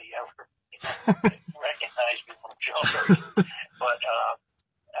anybody ever recognize me from Joe Dirt? But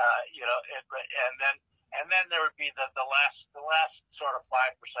and then there would be the last sort of 5%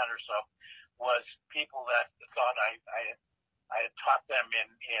 or so was people that thought I had taught them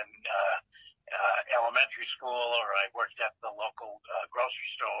in elementary school, or I worked at the local grocery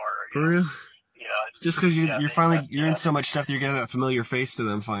store. Really? Just because you're in so much stuff that you're getting that familiar face to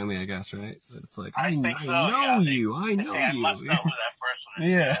them finally, I guess, right? It's like, I know you. I must know who that person is.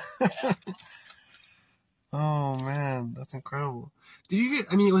 Yeah. Oh, man, that's incredible. Did you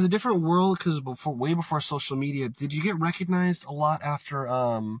get, it was a different world because way before social media, did you get recognized a lot after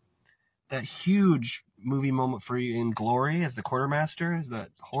that huge movie moment for you in Glory as the quartermaster, as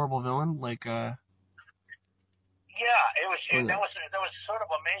that horrible villain? Like, yeah, that was sort of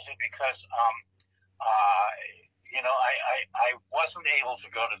amazing because I wasn't able to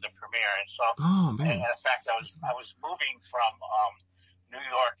go to the premiere, and so and in fact I was moving from New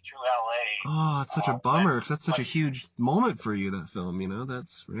York to LA. Oh, it's such a bummer because that's such a huge moment for you, that film.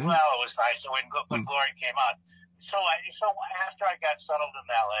 That's right. Well, it was nice. So when Glory came out, so after I got settled in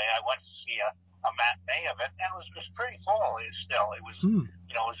LA, I went to see a matinee of it, and it was pretty full. It was it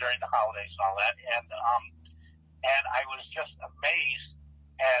was during the holidays and all that, and I was just amazed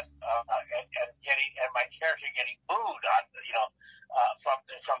at my character getting booed on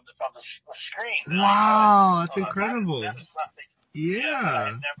from the screen. Wow, that's incredible. That is something that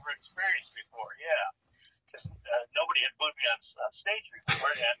I'd never experienced before. Yeah, because nobody had booed me on stage before,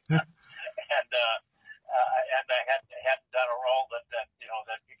 and I hadn't done a role that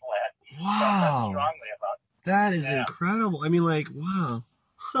people had felt strongly about. That is incredible. Wow.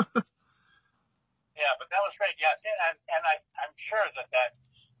 Yeah, but that was great. Yeah, and I'm sure that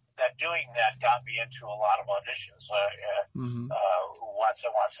doing that got me into a lot of auditions once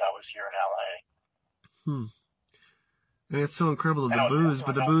I was here in LA. And it's so incredible that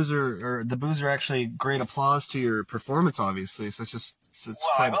the boos are actually great applause to your performance, obviously. So it's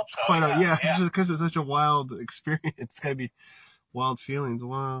because it's such a wild experience. It's gotta be wild feelings.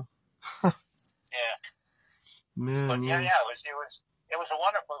 Wow. Yeah. Man. But it was a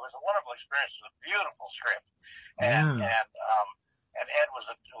wonderful experience. It was a beautiful script, and Ed was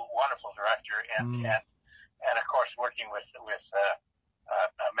a wonderful director, and of course working with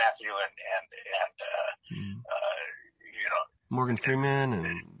Matthew and Morgan Freeman and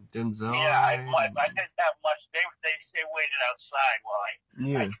Denzel. Yeah, I didn't have much. They waited outside while I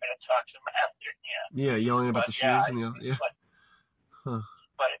kind of talked to Matthew. Yeah, yelling about the shoes and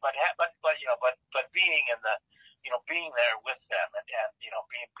But being in the being there with them and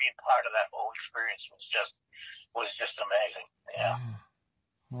being part of that whole experience was just amazing. Yeah.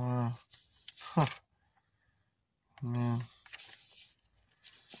 Wow. Man.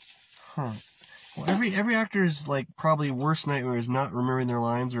 Well, every actor's probably worst nightmare is not remembering their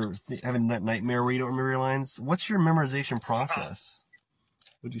lines or having that nightmare where you don't remember your lines. What's your memorization process?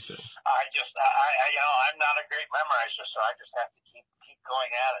 What'd you say? I'm not a great memorizer, so I just have to keep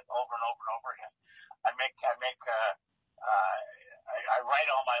going at it over and over and over again. I write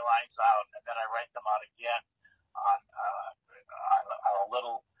all my lines out, and then I write them out again on a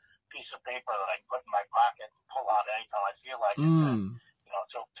little piece of paper that I can put in my pocket and pull out anytime I feel like it.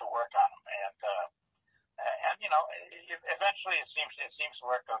 To work on them, and eventually it seems to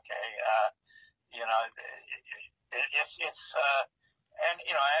work okay. you know, it's and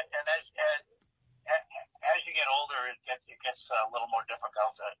you know, and as you get older, it gets a little more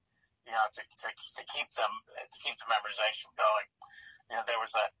difficult to, you know, to keep the memorization going. You know, there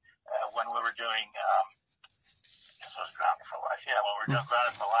was when we were doing this was Grounded for Life. Yeah, when we were doing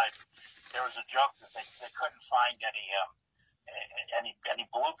Grounded for Life, there was a joke that they couldn't find any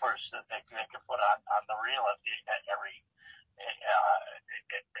bloopers that they could put on the reel at every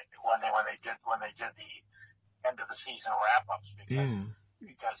when they did the end of the season wrap ups because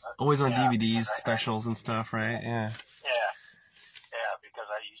always on DVDs, specials and stuff, right? Yeah. Yeah, because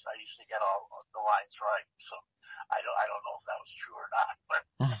I used to get all the lines right, so I don't know if that was true or not, but.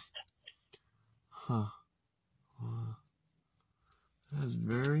 Huh. Wow. That's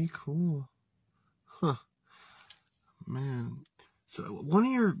very cool. Huh. Man. So one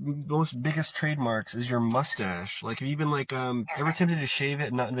of your most biggest trademarks is your mustache. Like, have you been like ever tempted to shave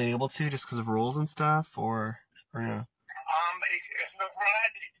it and not been able to just because of roles and stuff, or no? It's a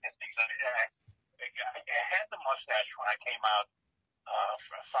variety of things. I had the mustache when I came out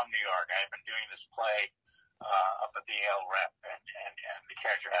from New York. I had been doing this play up at the Yale Rep, and the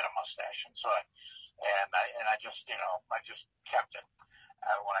character had a mustache, and so I just kept it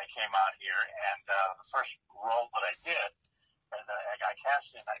when I came out here. And the first role that I did, that I got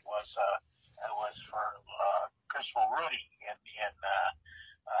cast in, was for Principal Rudy in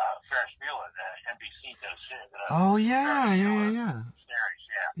Ferris Bueller, the NBC does. Oh yeah. Series,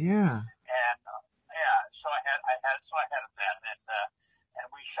 Yeah. And so I had it then, and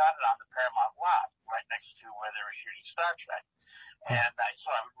we shot it on the Paramount lot right next to where they were shooting Star Trek. And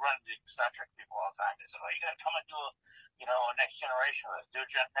so I would run into Star Trek people all the time. They said, "Oh, you got to come and do a Next Generation with us. Do a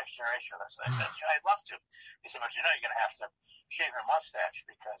Next Generation with us." I said, "I'd love to." He said, "But you're going to have to shave your mustache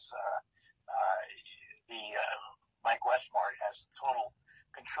because Mike Westmore has total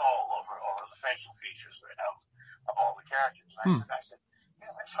control over the facial features of all the characters." And I said,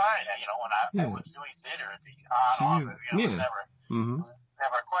 "Yeah, that's fine." When I was doing theater at the on, it was never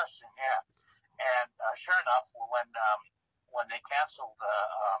a question. Yeah. And sure enough, when they canceled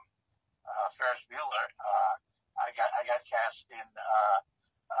Ferris Bueller, I got cast in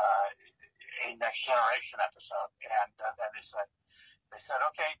a Next Generation episode, and then they said,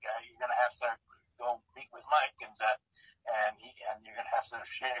 "Okay, you're going to have to go meet with Mike, and you're going to have to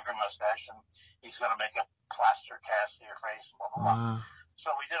shave your mustache, and he's going to make a plaster cast of your face, blah blah blah."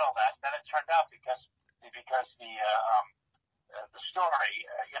 So we did all that. Then it turned out because the story,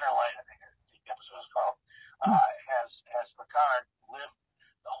 Inner Light, I think the episode is called, has Picard lived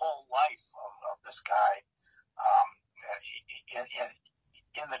the whole life of this guy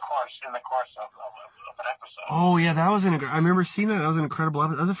in the course of an episode. Oh yeah, that was I remember seeing that. That was an incredible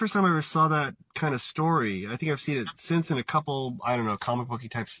episode. That was the first time I ever saw that kind of story. I think I've seen it since in a couple, I don't know, comic booky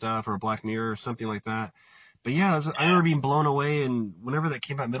type stuff or Black Mirror or something like that. But yeah, I remember being blown away, and whenever that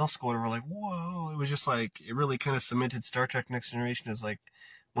came out middle school, and we're like, whoa, it was just like, it really kind of cemented Star Trek Next Generation as like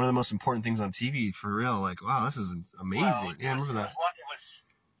one of the most important things on TV for real. Like, wow, this is amazing. Well, I remember that. I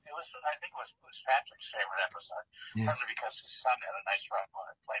think it was Patrick's favorite episode, partly because his son had a nice run on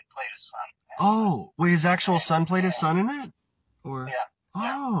it, played his son. Oh, wait, his actual son played his son in it? Or yeah.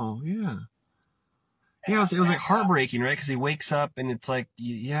 Oh, yeah. Yeah, it was like heartbreaking, right? Because he wakes up and it's like,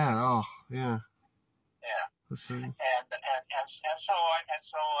 yeah, oh, yeah. Yeah. And so I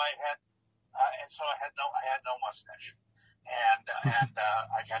had no mustache, and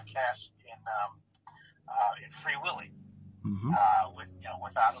I got cast in Free Willy.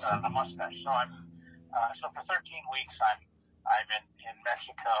 Without a mustache. So for 13 weeks I'm in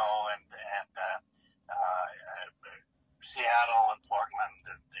Mexico and Seattle and Portland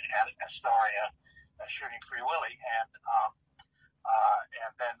and Astoria shooting Free Willy, and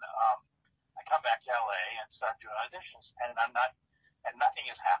then I come back to LA and start doing auditions, and nothing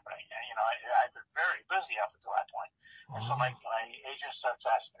is happening. And, I've been very busy up until that point. And so my agent starts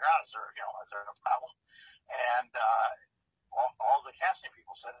asking around, is there a problem? And all the casting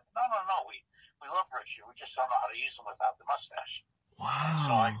people said, no, we love Richie. We just don't know how to use him without the mustache. Wow. And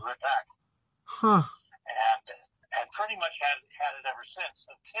so I grew it back. Huh. And pretty much had it ever since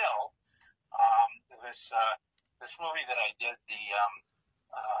until this movie that I did, the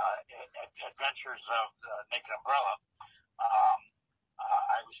Adventures of Naked Umbrella.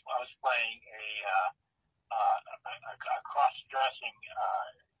 I was playing a cross-dressing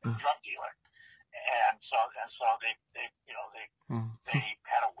drug dealer. And so they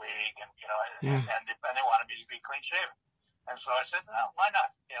had a wig, and they wanted me to be clean shaven. And so I said, no, why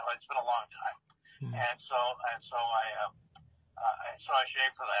not? It's been a long time. And so I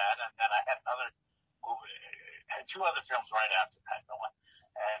shaved for that, and then I had another movie, had two other films right after that. And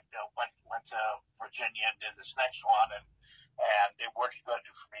went to Virginia and did this next one, and it worked good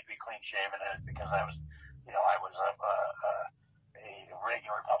for me to be clean shaven because I was a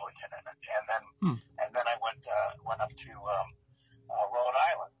regular Republican in it, and then I went up to Rhode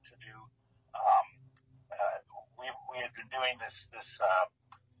Island to do. We had been doing this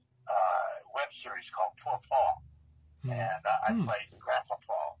web series called Poor Paul, and I played Grandpa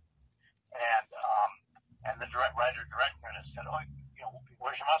Paul, and the writer director said, "Oh,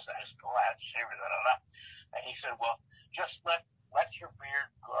 where's your mustache?" "Oh, I had to shave it." And he said, "Well, just let your beard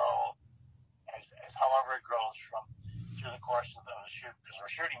grow as however it grows through the course of the shoot, because we're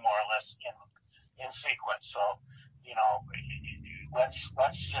shooting more or less in sequence. So,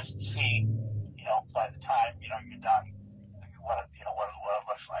 let's just see, by the time you're done, what it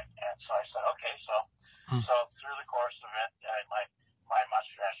looks like." And so I said, "Okay." So through the course of it, my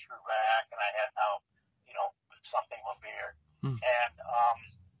mustache grew back, and I had now something of a beard, and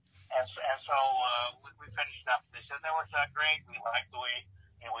so we finished up. They said that worked out great. We liked the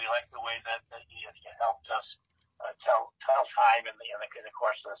way that it helped us tell time in the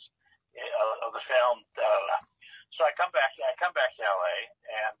course of the film. So I come back to LA,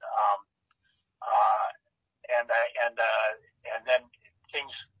 and then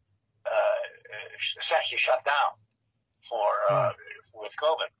things essentially shut down with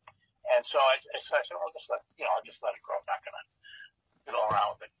COVID. And so I said, "Well, I'll just let it grow. I'm not going to fiddle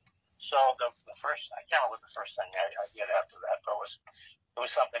around with it." So the first, I can't remember what the first thing I did after that, but it was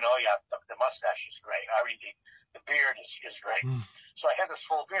something. Oh yeah, the mustache is great. I mean, the beard is great. So I had this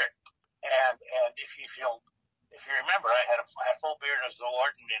full beard, and if you remember, I had a full beard as the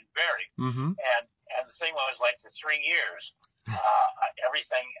warden in Barry, and the thing was, like, for 3 years,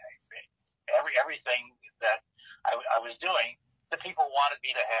 everything that I was doing, the people wanted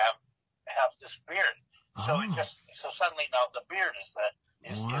me to have this beard. So so suddenly now the beard is the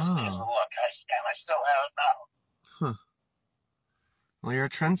look, and I still have it now. Huh. Well, you're a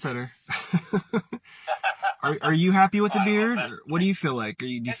trendsetter. Are you happy with the beard? Or what do you feel like? Do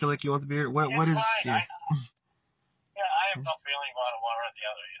you feel like you want the beard? What is? Fine. I have no feeling one or the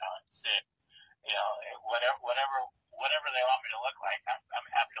other. It's whatever they want me to look like, I'm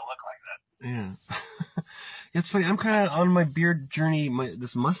happy to look like that. Yeah. It's funny. I'm kind of on my beard journey,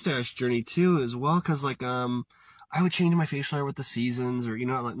 this mustache journey too, as well. Cause I would change my facial hair with the seasons, or,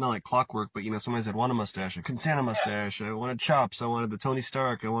 not like clockwork, but, sometimes I'd want a mustache. I couldn't stand a mustache. I wanted chops. I wanted the Tony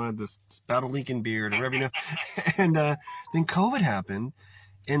Stark. I wanted this Battle Lincoln beard, or whatever, And, then COVID happened.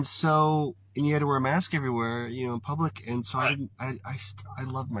 And so, you had to wear a mask everywhere, in public. And so I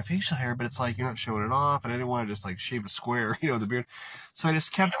loved my facial hair, but it's like, you're not showing it off. And I didn't want to just like shave a square, the beard. So I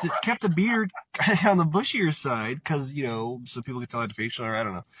just kept the beard on the bushier side, cause, so people could tell I had facial hair. I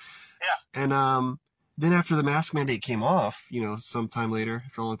don't know. Yeah. And, then after the mask mandate came off, sometime later,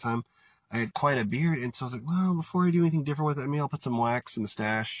 after a long time, I had quite a beard. And so I was like, well, before I do anything different with it, I'll put some wax in the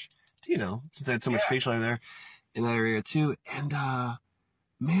stash, since I had so much facial hair there in that area too. And,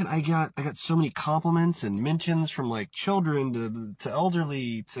 man, I got so many compliments and mentions from like children to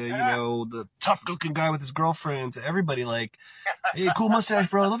elderly to, the tough looking guy with his girlfriend, to everybody like, "Hey, cool mustache,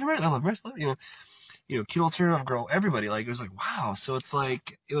 bro. I love your mustache. Cute alternative girl," everybody, like, it was like, wow. So it's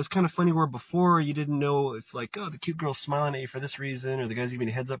like, it was kind of funny where before you didn't know if like, oh, the cute girl's smiling at you for this reason, or the guy's giving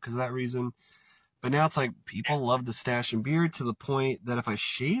you a heads up because of that reason. But now it's like, people love the stash and beard to the point that if I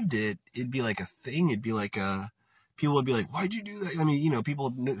shaved it, it'd be like a thing. It'd be like people would be like, "Why'd you do that?" I mean, people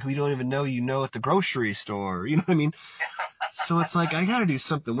who you don't even know at the grocery store, you know what I mean? So it's like, I gotta do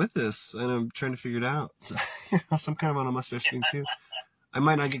something with this, and I'm trying to figure it out. So, so I'm kind of on a mustache thing too. I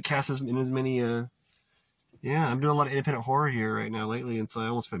might not get cast in as many, I'm doing a lot of independent horror here right now lately, and so I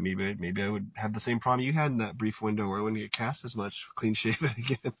almost felt maybe I would have the same problem you had in that brief window where I wouldn't get cast as much, clean shaven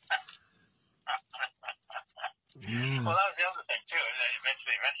again. Well, that was the other thing too.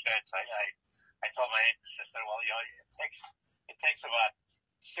 Eventually, I told my agent, I said, "Well, it takes about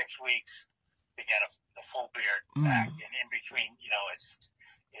 6 weeks to get the full beard back, and in between,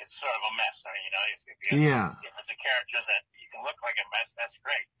 it's sort of a mess. I mean, if it's a character that you can look like a mess, that's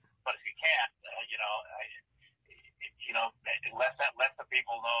great. But if you can't, let the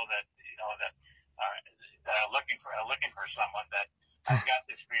people know that that are looking for someone, that I've got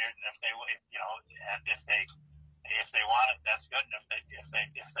this beard, and if they want it, that's good. And if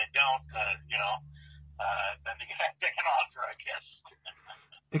they don't, then they can alter, I guess.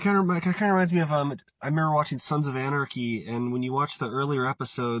 It kind of reminds me of I remember watching Sons of Anarchy, and when you watch the earlier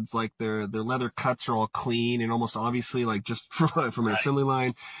episodes, like their leather cuts are all clean and almost obviously like just from an assembly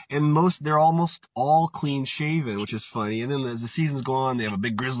line, and they're almost all clean shaven, which is funny. And then as the seasons go on, they have a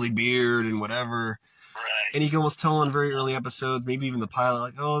big grizzly beard and whatever. Right. And you can almost tell in very early episodes, maybe even the pilot,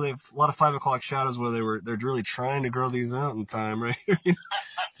 like, oh, they have a lot of 5 o'clock shadows where they're really trying to grow these out in time, right? It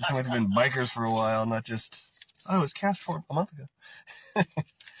seems like they've been bikers for a while, not just, oh, it was cast for a month ago.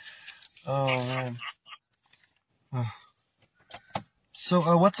 Oh, man.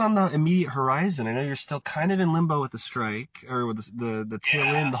 So, what's on the immediate horizon? I know you're still kind of in limbo with the strike, or with the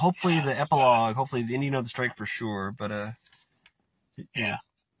tail end. Hopefully, the epilogue. Hopefully, the ending of the strike for sure. But yeah.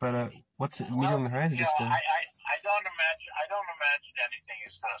 But what's immediate on the horizon? I don't imagine anything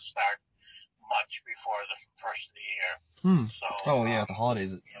is going to start much before the first of the year. So. Oh yeah, the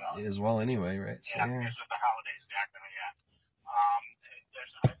holidays as well. Anyway, right? So, yeah, because of the holidays, exactly. Yeah. There's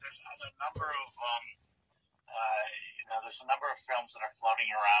a number of there's a number of films that are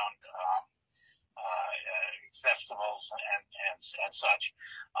floating around festivals and such.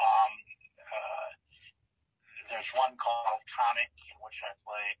 There's one called Tonic, in which I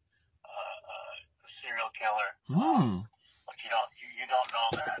play a serial killer. But you don't know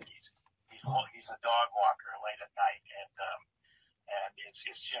that he's a dog walker late at night, and it's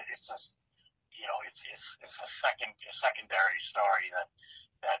just it's a secondary story that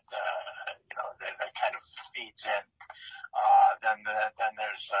kind of feeds in. Then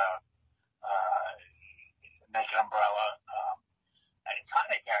there's Naked Umbrella. And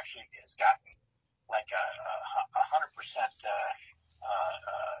Tonic actually has gotten like a 100%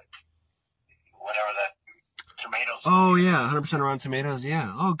 whatever that tomatoes. Oh yeah, 100% Rotten Tomatoes.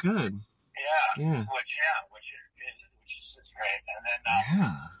 Yeah. Oh good. Yeah. Which is great. And then the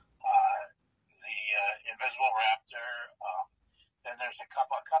Invisible Raptor. Then there's a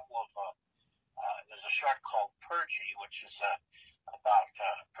couple of there's a short called Purgy, which is about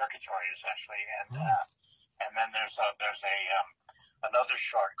purgatory essentially, and then there's another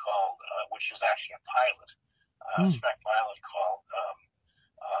short called which is actually a pilot, spec pilot called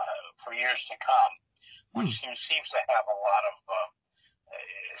For Years to Come, which seems to have a lot of a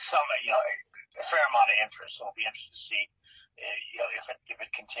fair amount of interest. So it'll be interesting to see if it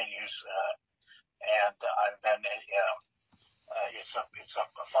continues, and then it's a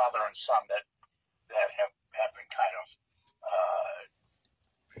father and son that have been kind of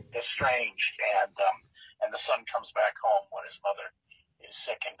estranged, and the son comes back home when his mother is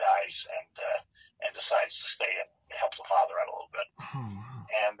sick and dies, and decides to stay and help the father out a little bit.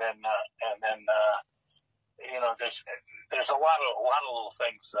 And then there's a lot of little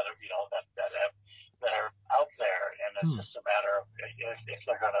things that are that are out there, and it's just a matter of if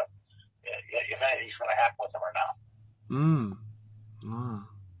they're gonna if anything's gonna happen with them or not.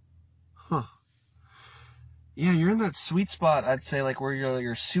 Yeah, you're in that sweet spot, I'd say, like where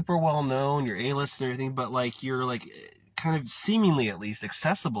you're super well known, you're A-list and everything, but like you're like kind of seemingly at least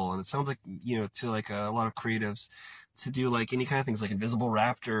accessible, and it sounds like to like a lot of creatives to do like any kind of things like Invisible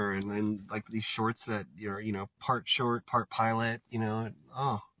Raptor and then like these shorts that you're part short, part pilot,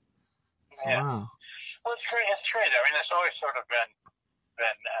 Wow. Well, it's great. I mean, it's always sort of been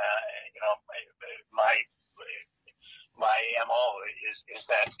my MO is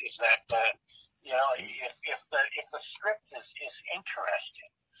that if the script is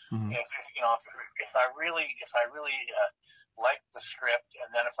interesting, if I really like the script,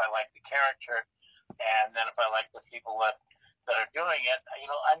 and then if I like the character, and then if I like the people that are doing it,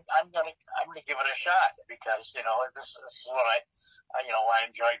 I'm gonna give it a shot, because this is what I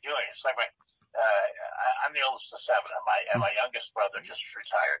enjoy doing. It's like I'm the oldest of 7, and my youngest brother just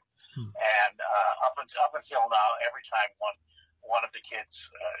retired, and up until now, every time one of the kids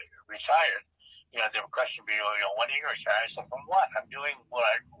retired, they would question me, when are you going to retire? I said, from what? I'm doing what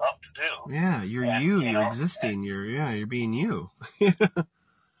I love to do. Yeah, you're existing. You're being you. Yeah, and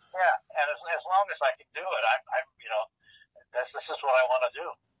as long as I can do it, this is what I want to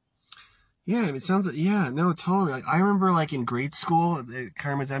do. Yeah, it sounds like, no, totally. Like, I remember like in grade school, I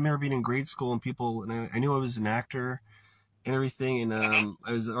remember being in grade school and people, and I knew I was an actor and everything, and I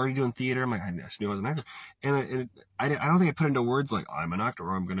was already doing theater. I'm like, I just knew I was an actor, and I don't think I put into words like I'm an actor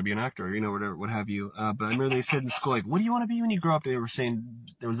or I'm going to be an actor, whatever, what have you. But I remember they said in school, like, what do you want to be when you grow up? They were saying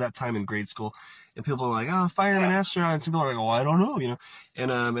there was that time in grade school, and people were like, oh, fireman, astronaut, and some people are like, oh, I don't know,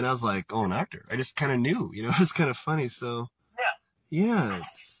 and I was like, oh, an actor. I just kind of knew, it was kind of funny. So yeah,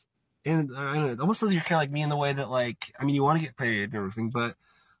 and I don't know, it almost feels like you're kind of like me in the way that, like, I mean, you want to get paid and everything, but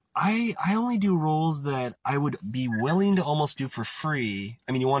I only do roles that I would be willing to almost do for free.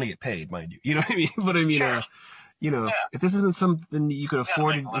 I mean, you want to get paid, mind you. You know what I mean? But I mean, if this isn't something that you could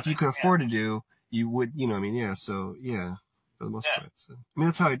afford, if you could afford to do, you would, So yeah, for the most part. So, I mean,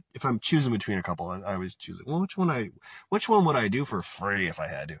 that's how if I'm choosing between a couple, I always choose it. Well, which one would I do for free if I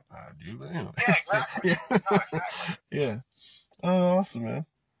had to? Yeah, exactly. Yeah. Oh, awesome, man.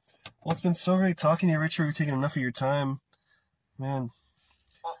 Well, it's been so great talking to you, Richard. We've taken enough of your time. Man.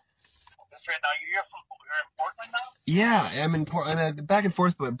 Well, that's right. Now you're in Portland now? Yeah, I'm back and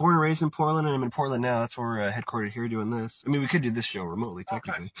forth, but born and raised in Portland, and I'm in Portland now. That's where we're headquartered here doing this. I mean, we could do this show remotely,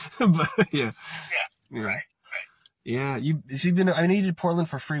 technically. But, yeah. Yeah. Right. Yeah, you've been. I needed Portland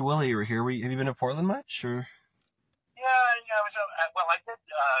for Free Willy. You were here. Have you been to Portland much? Or? Yeah. I was. Well, I did.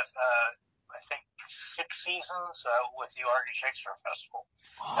 I think 6 seasons with the Oregon Shakespeare Festival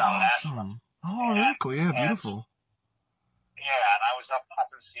down in Ashland. Oh, very cool. Yeah, beautiful. Yeah, and I was up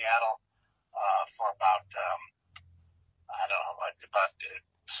in Seattle for about I don't know, about 6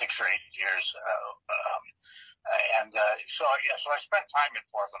 or 8 years. So I spent time in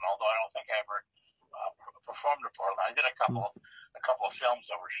Portland, although I don't think I ever performed in Portland. I did a couple of films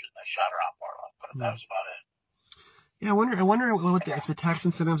that were shot around Portland, but that was about it. Yeah, I wonder if the tax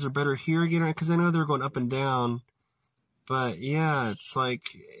incentives are better here again, because I know they're going up and down. But yeah, it's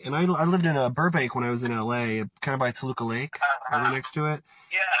like, and I lived in Burbank when I was in LA, kind of by Toluca Lake, right next to it.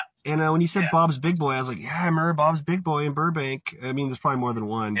 Yeah. And when you said Bob's Big Boy, I was like, yeah, I remember Bob's Big Boy in Burbank. I mean, there's probably more than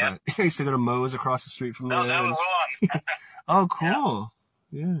one, but I used to go to Moe's across the street from there. No, that was one. Oh, cool.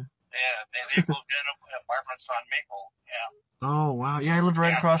 Yeah. Yeah, they moved in apartments on Maple. Yeah. Oh wow, yeah, I lived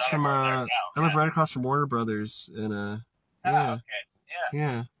right across from Warner Brothers, and yeah. Okay.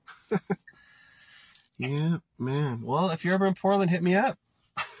 Yeah. Yeah, man. Well, if you're ever in Portland, hit me up.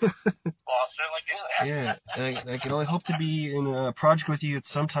 Well, I'll certainly do that. Yeah, and I can only hope to be in a project with you at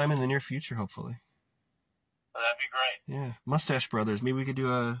some time in the near future, hopefully. Well, that'd be great. Yeah, Mustache Brothers. Maybe we could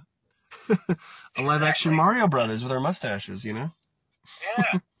do a live action Mario Brothers with our mustaches, you know?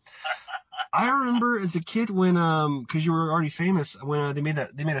 Yeah. I remember as a kid when, cause you were already famous, when they made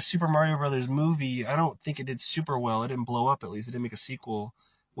a Super Mario Brothers movie. I don't think it did super well. It didn't blow up, at least. They didn't make a sequel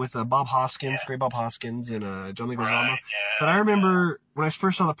with Bob Hoskins, great Bob Hoskins, and John Leguizamo. But I remember when I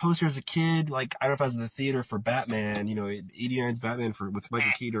first saw the poster as a kid, like, I don't know if I was in the theater for Batman, 89's Batman with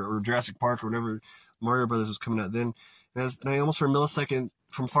Michael Keaton, or Jurassic Park, or whatever Mario Brothers was coming out then. And I almost for a millisecond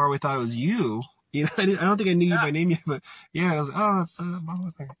from far away thought it was you. I don't think I knew you by name yet, but yeah, I was like, oh, it's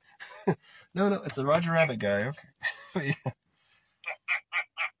Bob. No, it's a Roger Rabbit guy. Okay. Yeah.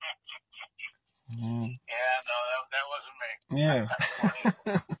 Yeah, no, that wasn't me. Yeah.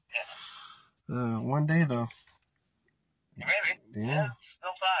 One day though. Maybe. Yeah.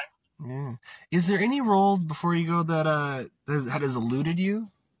 Still time. Yeah. Is there any role before you go that has eluded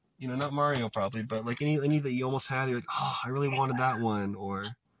you? Not Mario probably, but like any that you almost had. You're like, oh, I really wanted that one,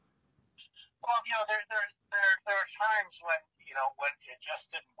 or. Well, there are times when it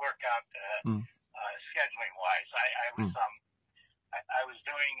just didn't work out scheduling wise. I was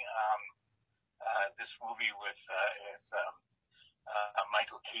doing this movie with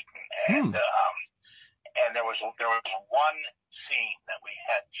Michael Keaton, and there was one scene that we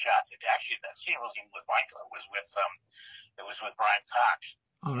had shot. Actually, that scene wasn't even with Michael. It was with Brian Cox.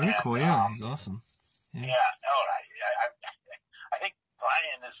 Oh, really cool. Yeah, he's awesome. Yeah. I think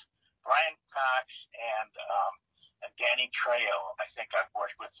Brian Cox and Danny Trejo, I think I've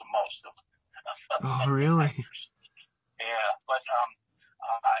worked with the most of. Oh, really? Yeah, but and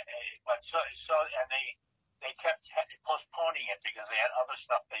they kept postponing it because they had other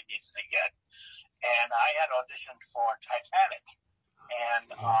stuff they needed to get, and I had auditioned for Titanic, and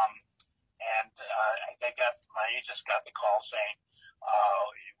my agents got the call saying,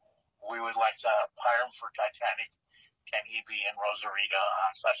 we would like to hire him for Titanic. Can he be in Rosarita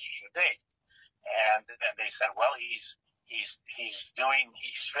on such a date? And they said, well, he's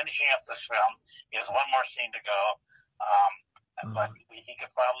finishing up this film. He has one more scene to go, but he could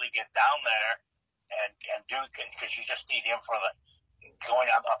probably get down there and do, because you just need him for the going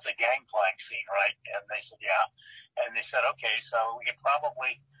up the gangplank scene, right? And they said, yeah. And they said, okay, so we could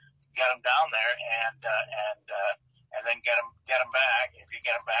probably get him down there and then get him back. If you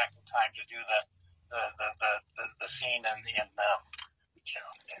get him back in time to do the scene in the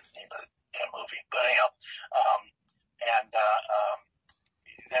movie, but anyhow,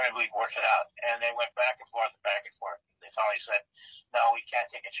 then we worked it out, and they went back and forth. They finally said, no, we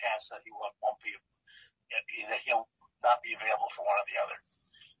can't take a chance that he won't be, that he'll not be available for one or the other.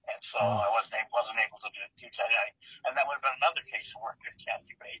 And so I wasn't able to do Titanic, and that would have been another case of work with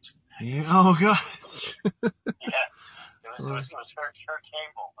Kathy Bates. Yeah. Oh gosh. Yeah. It was her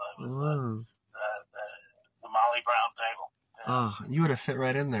table. It was the Molly Brown table. Yeah. Oh, you would have fit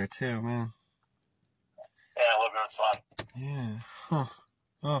right in there too, man. Yeah, it would have been fun. Yeah. Huh.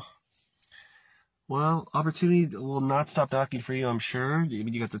 Oh. Well, opportunity will not stop knocking for you, I'm sure.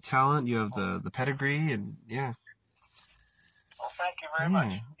 You got the talent, you have the pedigree, and yeah. Well, thank you very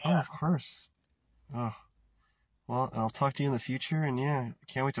much. Yeah. Oh, of course. Oh. Well, I'll talk to you in the future, and yeah,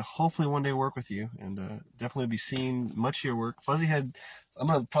 can't wait to hopefully one day work with you, and definitely be seeing much of your work. Fuzzyhead, I'm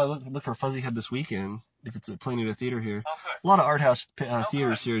gonna probably look for Fuzzyhead this weekend if it's playing at a theater here. Oh, good. A lot of art house Oh,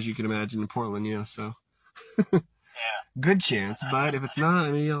 theaters good. here, as you can imagine, in Portland, so Yeah. good chance. But if it's not,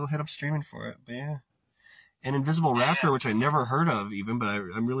 I mean, I'll head up streaming for it. But yeah, and Invisible Raptor, which I never heard of even, but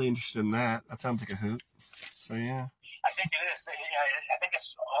I'm really interested in that. That sounds like a hoot. So yeah. I think it is. I think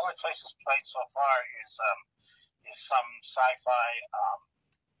it's all the places played so far is some sci-fi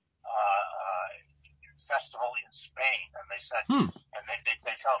festival in Spain, and they said, and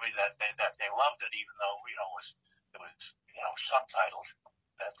they tell me that they loved it, even though it was subtitled.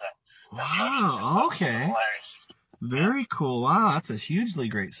 Wow. Okay. Very cool. Wow, that's a hugely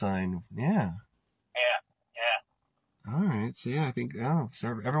great sign. Yeah. Yeah. All right. So yeah, I think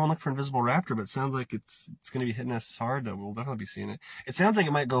so everyone look for Invisible Raptor, but it sounds like it's going to be hitting us hard. That we'll definitely be seeing it. It sounds like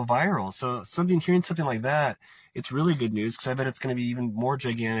it might go viral. So hearing something like that, it's really good news because I bet it's going to be even more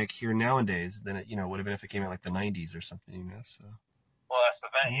gigantic here nowadays than it would have been if it came out like the 90s or something. So. Well, that's the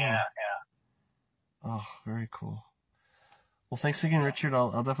thing. Yeah. Oh, very cool. Well, thanks again, Richard.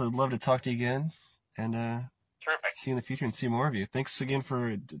 I'll definitely love to talk to you again, and terrific. See you in the future and see more of you. Thanks again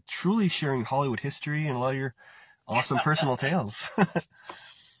for truly sharing Hollywood history and a lot of your awesome personal tales. Well, thanks.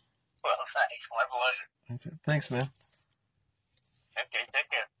 My pleasure. Thanks, man. Okay,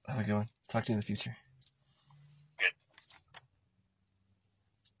 take care. Have a good one. Talk to you in the future. Good.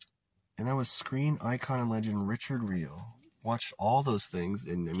 And that was screen icon and legend Richard Riehle. Watch all those things,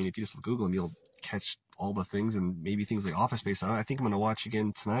 and I mean, if you just Google them, you'll catch all the things, and maybe things like Office Space. I think I'm going to watch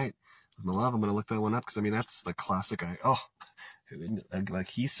again tonight with my love. I'm going to look that one up because I mean that's the classic. Like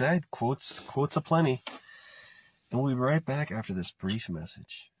he said, quotes aplenty. And we'll be right back after this brief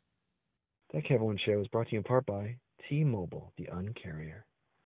message. That Kev One Show is brought to you in part by T-Mobile, the Uncarrier.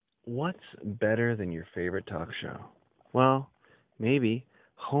 What's better than your favorite talk show? Well, maybe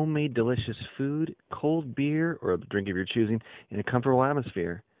homemade delicious food, cold beer, or a drink of your choosing in a comfortable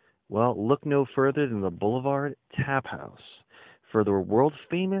atmosphere. Well, look no further than the Boulevard Tap House for the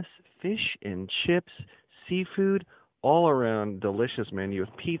world-famous fish and chips, seafood, all-around delicious menu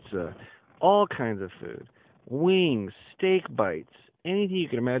with pizza, all kinds of food, wings, steak bites, anything you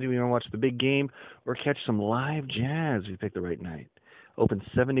can imagine when you want to watch the big game or catch some live jazz if you pick the right night. Open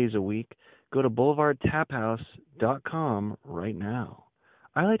 7 days a week. Go to boulevardtaphouse.com right now.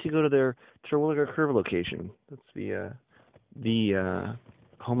 I like to go to their Terwilliger Curve location. That's the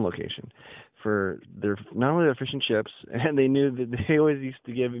home location for their not only their fish and chips, and they knew that they always used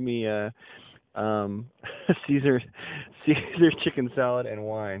to give me Caesar chicken salad and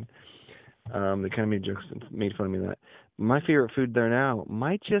wine. They kind of made jokes and made fun of me of that. My favorite food there now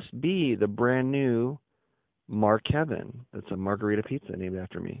might just be the brand new Mark Kevin. That's a margarita pizza named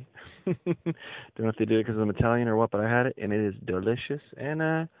after me. Don't know if they did it because I'm Italian or what, but I had it, and it is delicious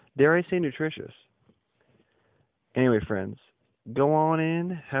and, dare I say, nutritious. Anyway, friends, go on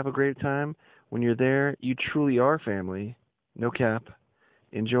in, have a great time. When you're there, you truly are family. No cap.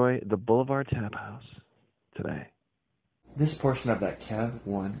 Enjoy the Boulevard Tap House today. This portion of that Kev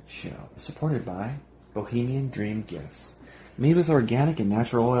One Show is supported by Bohemian Dream Gifts, made with organic and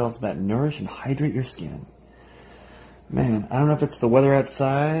natural oils that nourish and hydrate your skin. Man, I don't know if it's the weather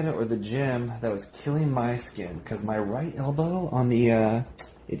outside or the gym that was killing my skin, because my right elbow on the,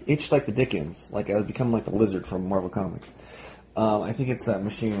 it itched like the Dickens, like I was becoming like the lizard from Marvel Comics. I think it's that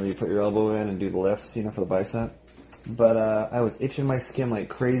machine where you put your elbow in and do the lifts, for the bicep. But I was itching my skin like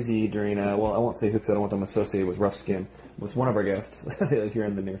crazy during, well, I won't say who because I don't want them associated with rough skin, with one of our guests here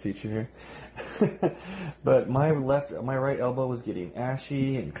in the near future here. But my right elbow was getting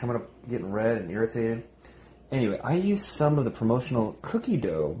ashy and coming up, getting red and irritated. Anyway, I used some of the promotional cookie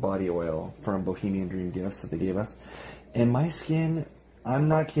dough body oil from Bohemian Dream Gifts that they gave us, and my skin, I'm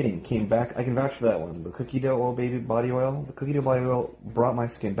not kidding, came back. I can vouch for that one. The cookie dough oil baby body oil. The cookie dough body oil brought my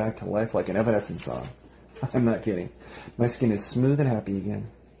skin back to life like an Evanescence song. I'm not kidding. My skin is smooth and happy again.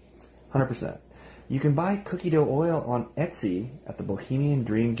 100%. You can buy cookie dough oil on Etsy at the Bohemian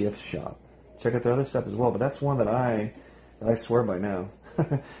Dream Gifts shop. Check out their other stuff as well, but that's one that I swear by now.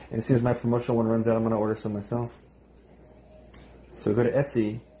 And as soon as my promotional one runs out, I'm going to order some myself. So go to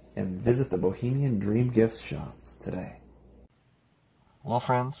Etsy and visit the Bohemian Dream Gifts shop today. Well,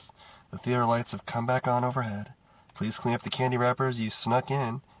 friends, the theater lights have come back on overhead. Please clean up the candy wrappers you snuck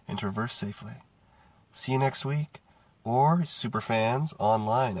in and traverse safely. See you next week, or superfans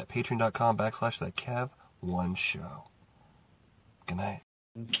online at patreon.com/thatkev1show. Good night.